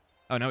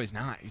 Oh, no, he's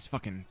not. He's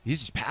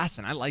just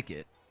passing. I like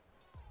it.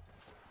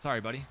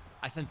 Sorry, buddy.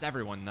 I sent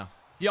everyone, though.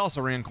 He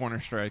also ran corner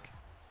strike.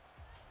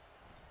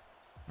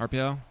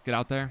 RPO. Get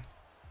out there.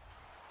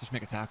 Just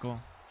make a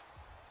tackle.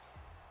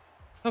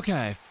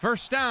 Okay,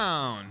 first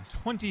down.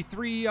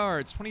 23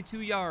 yards, 22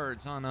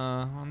 yards on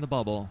the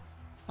bubble.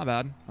 Not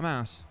bad. I'm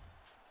ass.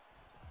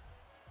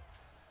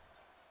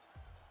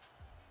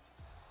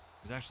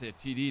 There's actually a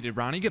TD. Did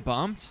Ronnie get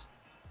bumped?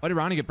 Why did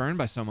Ronnie get burned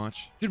by so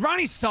much? Dude,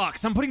 Ronnie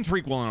sucks. I'm putting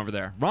Tariq Woolen over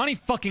there. Ronnie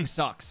fucking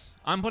sucks.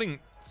 I'm putting...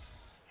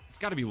 It's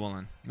got to be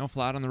Woolen. No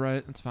flat on the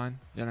right. That's fine.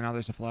 Yeah, now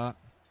there's a flat.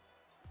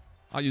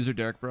 I'll use her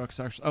Derek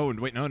Brooks, actually. Oh,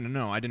 wait,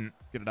 no. I didn't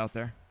get it out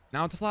there.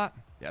 Now it's a flat?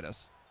 Yeah, it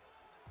is.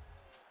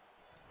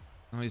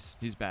 Oh,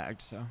 he's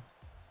bagged, so.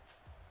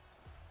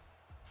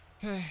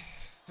 Okay,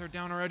 they're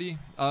down already.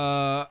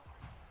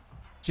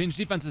 Change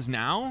defenses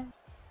now.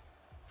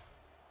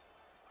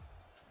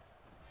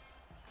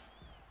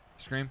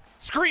 Scream.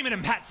 Scream at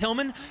him, Pat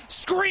Tillman.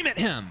 Scream at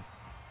him.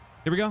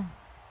 Here we go.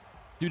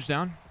 Huge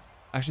down.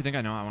 I actually think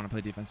I know I want to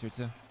play defense here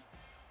too.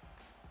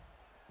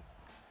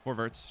 4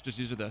 verts. Just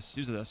use this.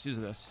 Use this. Use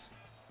this.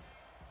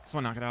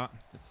 Someone knock it out.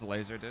 It's the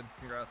laser, dude.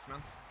 Congrats,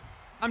 man.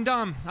 I'm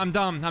dumb. I'm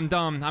dumb. I'm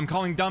dumb. I'm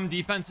calling dumb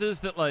defenses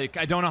that, like,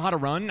 I don't know how to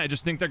run. I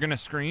just think they're going to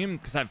scream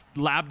because I've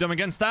labbed them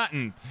against that.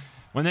 And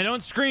when they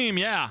don't scream,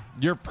 yeah,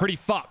 you're pretty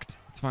fucked.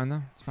 It's fine,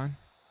 though. It's fine.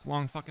 It's a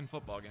long fucking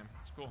football game.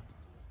 It's cool.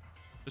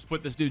 Just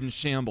put this dude in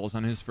shambles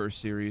on his first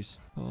series.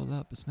 Pull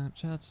up a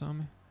Snapchat, saw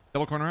me.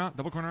 Double corner out.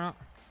 Double corner out.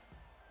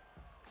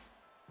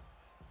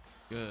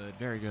 Good.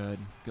 Very good.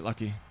 Get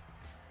lucky.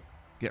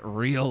 Get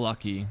real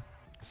lucky.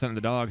 Sending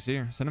the dogs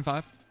here. Send him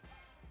 5.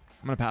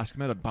 I'm going to pass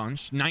commit a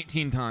bunch.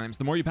 19 times.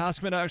 The more you pass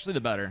commit, actually,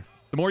 the better.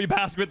 The more you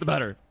pass commit, the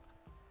better.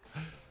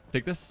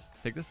 Take this.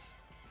 Take this.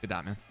 Get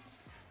that, man.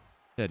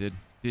 Yeah, dude.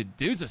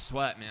 Dude's a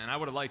sweat, man. I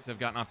would have liked to have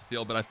gotten off the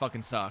field, but I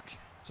fucking suck.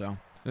 So,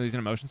 oh, he's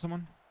going to motion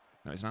someone?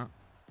 No, he's not.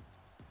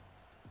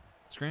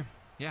 Scream.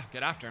 Yeah,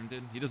 get after him,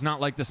 dude. He does not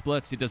like this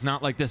blitz. He does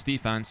not like this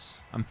defense.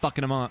 I'm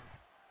fucking him up.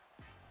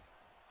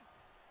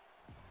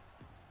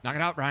 Knock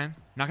it out, Ryan.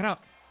 Knock it out.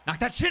 Knock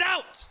that shit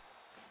out!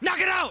 Knock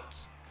it out!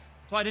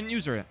 That's why I didn't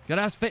use her.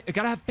 Gotta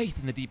have faith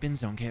in the deep end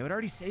zone, KO. It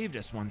already saved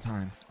us one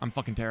time. I'm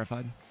fucking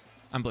terrified.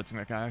 I'm blitzing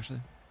that guy,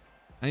 actually.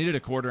 I needed a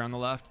quarter on the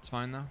left. It's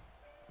fine, though.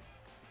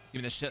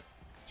 Give me this shit.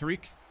 Tariq,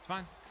 it's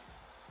fine.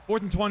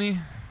 4th and 20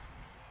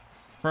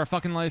 for our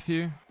fucking life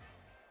here.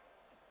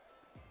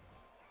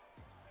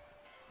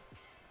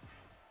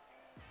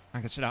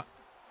 Knock that shit out.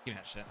 Give me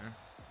that shit, man.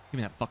 Give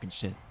me that fucking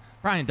shit.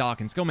 Brian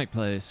Dawkins, go make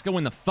plays. Go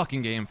win the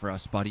fucking game for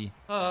us, buddy.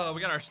 Oh,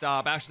 we got our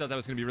stop. I actually thought that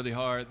was going to be really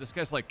hard. This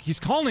guy's like, he's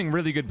calling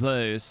really good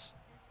plays.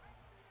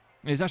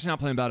 He's actually not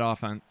playing bad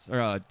offense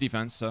or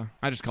defense, so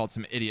I just called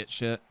some idiot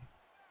shit.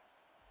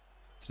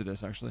 Let's do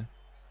this, actually.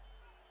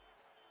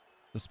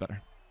 This is better.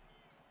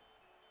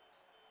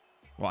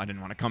 Well, I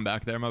didn't want to come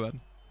back there. My bad.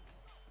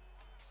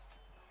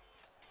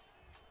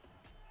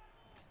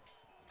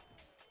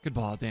 Good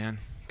ball, Dan.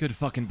 Good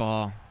fucking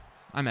ball.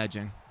 I'm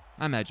edging.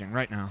 I'm edging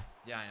right now.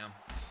 Yeah, I am.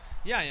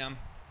 Yeah, I am.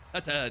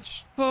 That's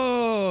edge.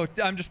 Oh,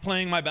 I'm just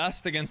playing my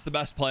best against the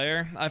best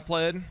player I've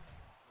played.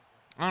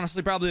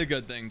 Honestly, probably a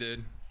good thing,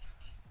 dude.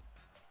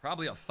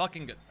 Probably a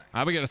fucking good thing.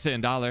 I would gotta say in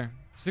dollar.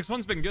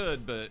 6-1's been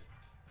good, but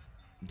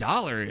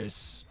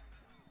Dollar's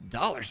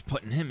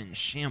putting him in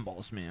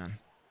shambles, man.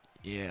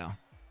 Yeah.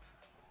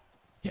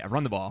 Yeah,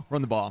 run the ball.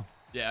 Run the ball.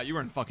 Yeah, you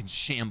were in fucking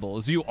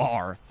shambles. You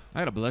are.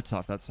 I got a blitz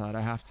off that side.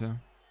 I have to.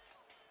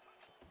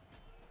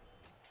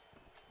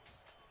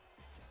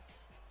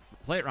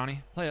 Play it,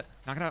 Ronnie. Play it.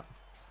 Knock it out.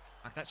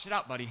 Knock that shit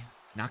out, buddy.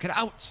 Knock it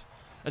out.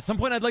 At some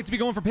point, I'd like to be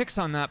going for picks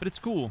on that, but it's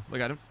cool.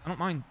 Like, I don't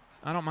mind.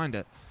 I don't mind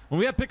it. When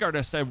we have pick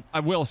artists, I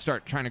will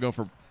start trying to go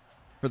for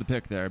the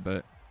pick there,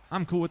 but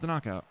I'm cool with the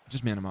knockout.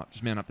 Just man him up.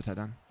 Just man up the tight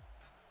end.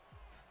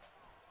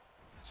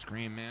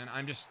 Scream, man.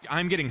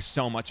 I'm getting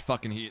so much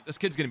fucking heat. This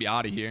kid's gonna be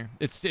out of here.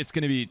 It's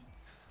gonna be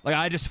like,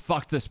 I just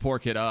fucked this poor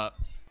kid up.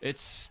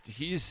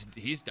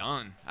 He's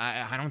done.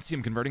 I don't see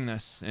him converting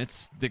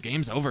this. The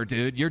game's over,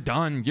 dude. You're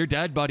done. You're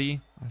dead,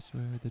 buddy. I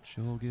swear that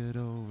you'll get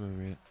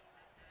over it.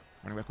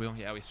 Running back wheel.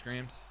 Yeah, we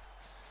screamed.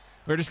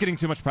 We're just getting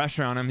too much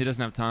pressure on him. He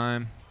doesn't have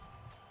time.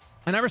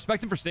 And I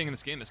respect him for staying in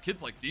this game. This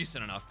kid's like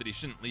decent enough that he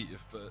shouldn't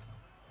leave, but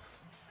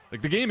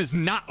like the game is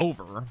not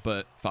over,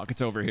 but fuck,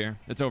 it's over here.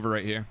 It's over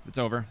right here. It's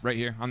over right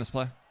here on this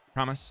play.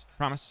 Promise,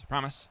 promise,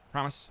 promise,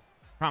 promise,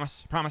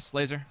 promise, promise,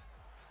 laser.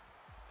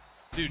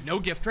 Dude, no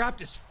gift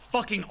wrapped is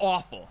fucking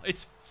awful.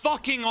 It's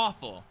fucking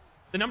awful.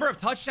 The number of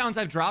touchdowns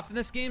I've dropped in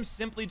this game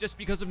simply just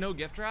because of no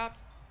gift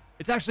wrapped,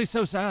 it's actually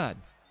so sad.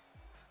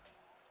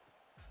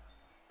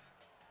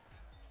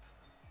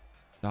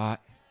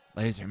 Dot.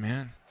 Laser,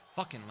 man.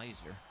 Fucking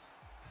laser.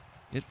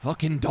 It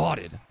fucking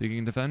dotted. Think you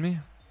can defend me?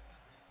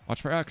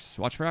 Watch for X.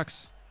 Watch for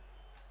X.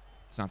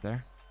 It's not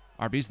there.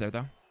 RB's there,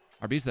 though.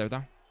 RB's there,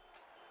 though.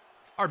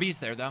 RB's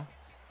there, though.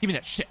 Give me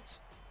that shit.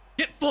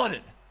 Get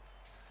flooded.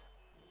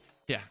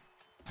 Yeah.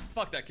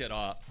 Fuck that kid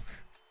up.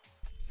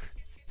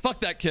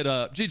 Fuck that kid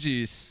up.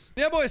 GG's.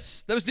 Yeah,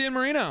 boys. That was Dan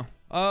Marino.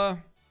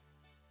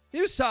 He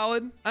was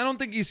solid. I don't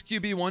think he's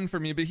QB1 for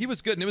me, but he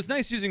was good. And it was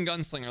nice using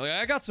Gunslinger. Like,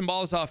 I got some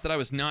balls off that I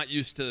was not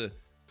used to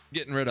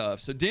getting rid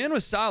of. So Dan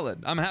was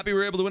solid. I'm happy we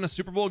were able to win a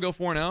Super Bowl, go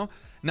 4-0.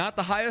 Not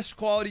the highest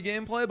quality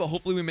gameplay, but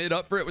hopefully we made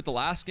up for it with the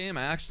last game.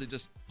 I actually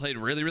just played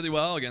really, really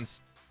well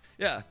against,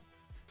 yeah,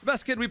 the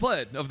best kid we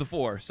played of the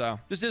 4. So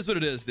just is what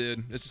it is,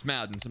 dude. It's just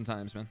Madden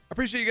sometimes, man. I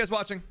appreciate you guys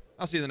watching.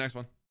 I'll see you in the next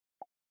one.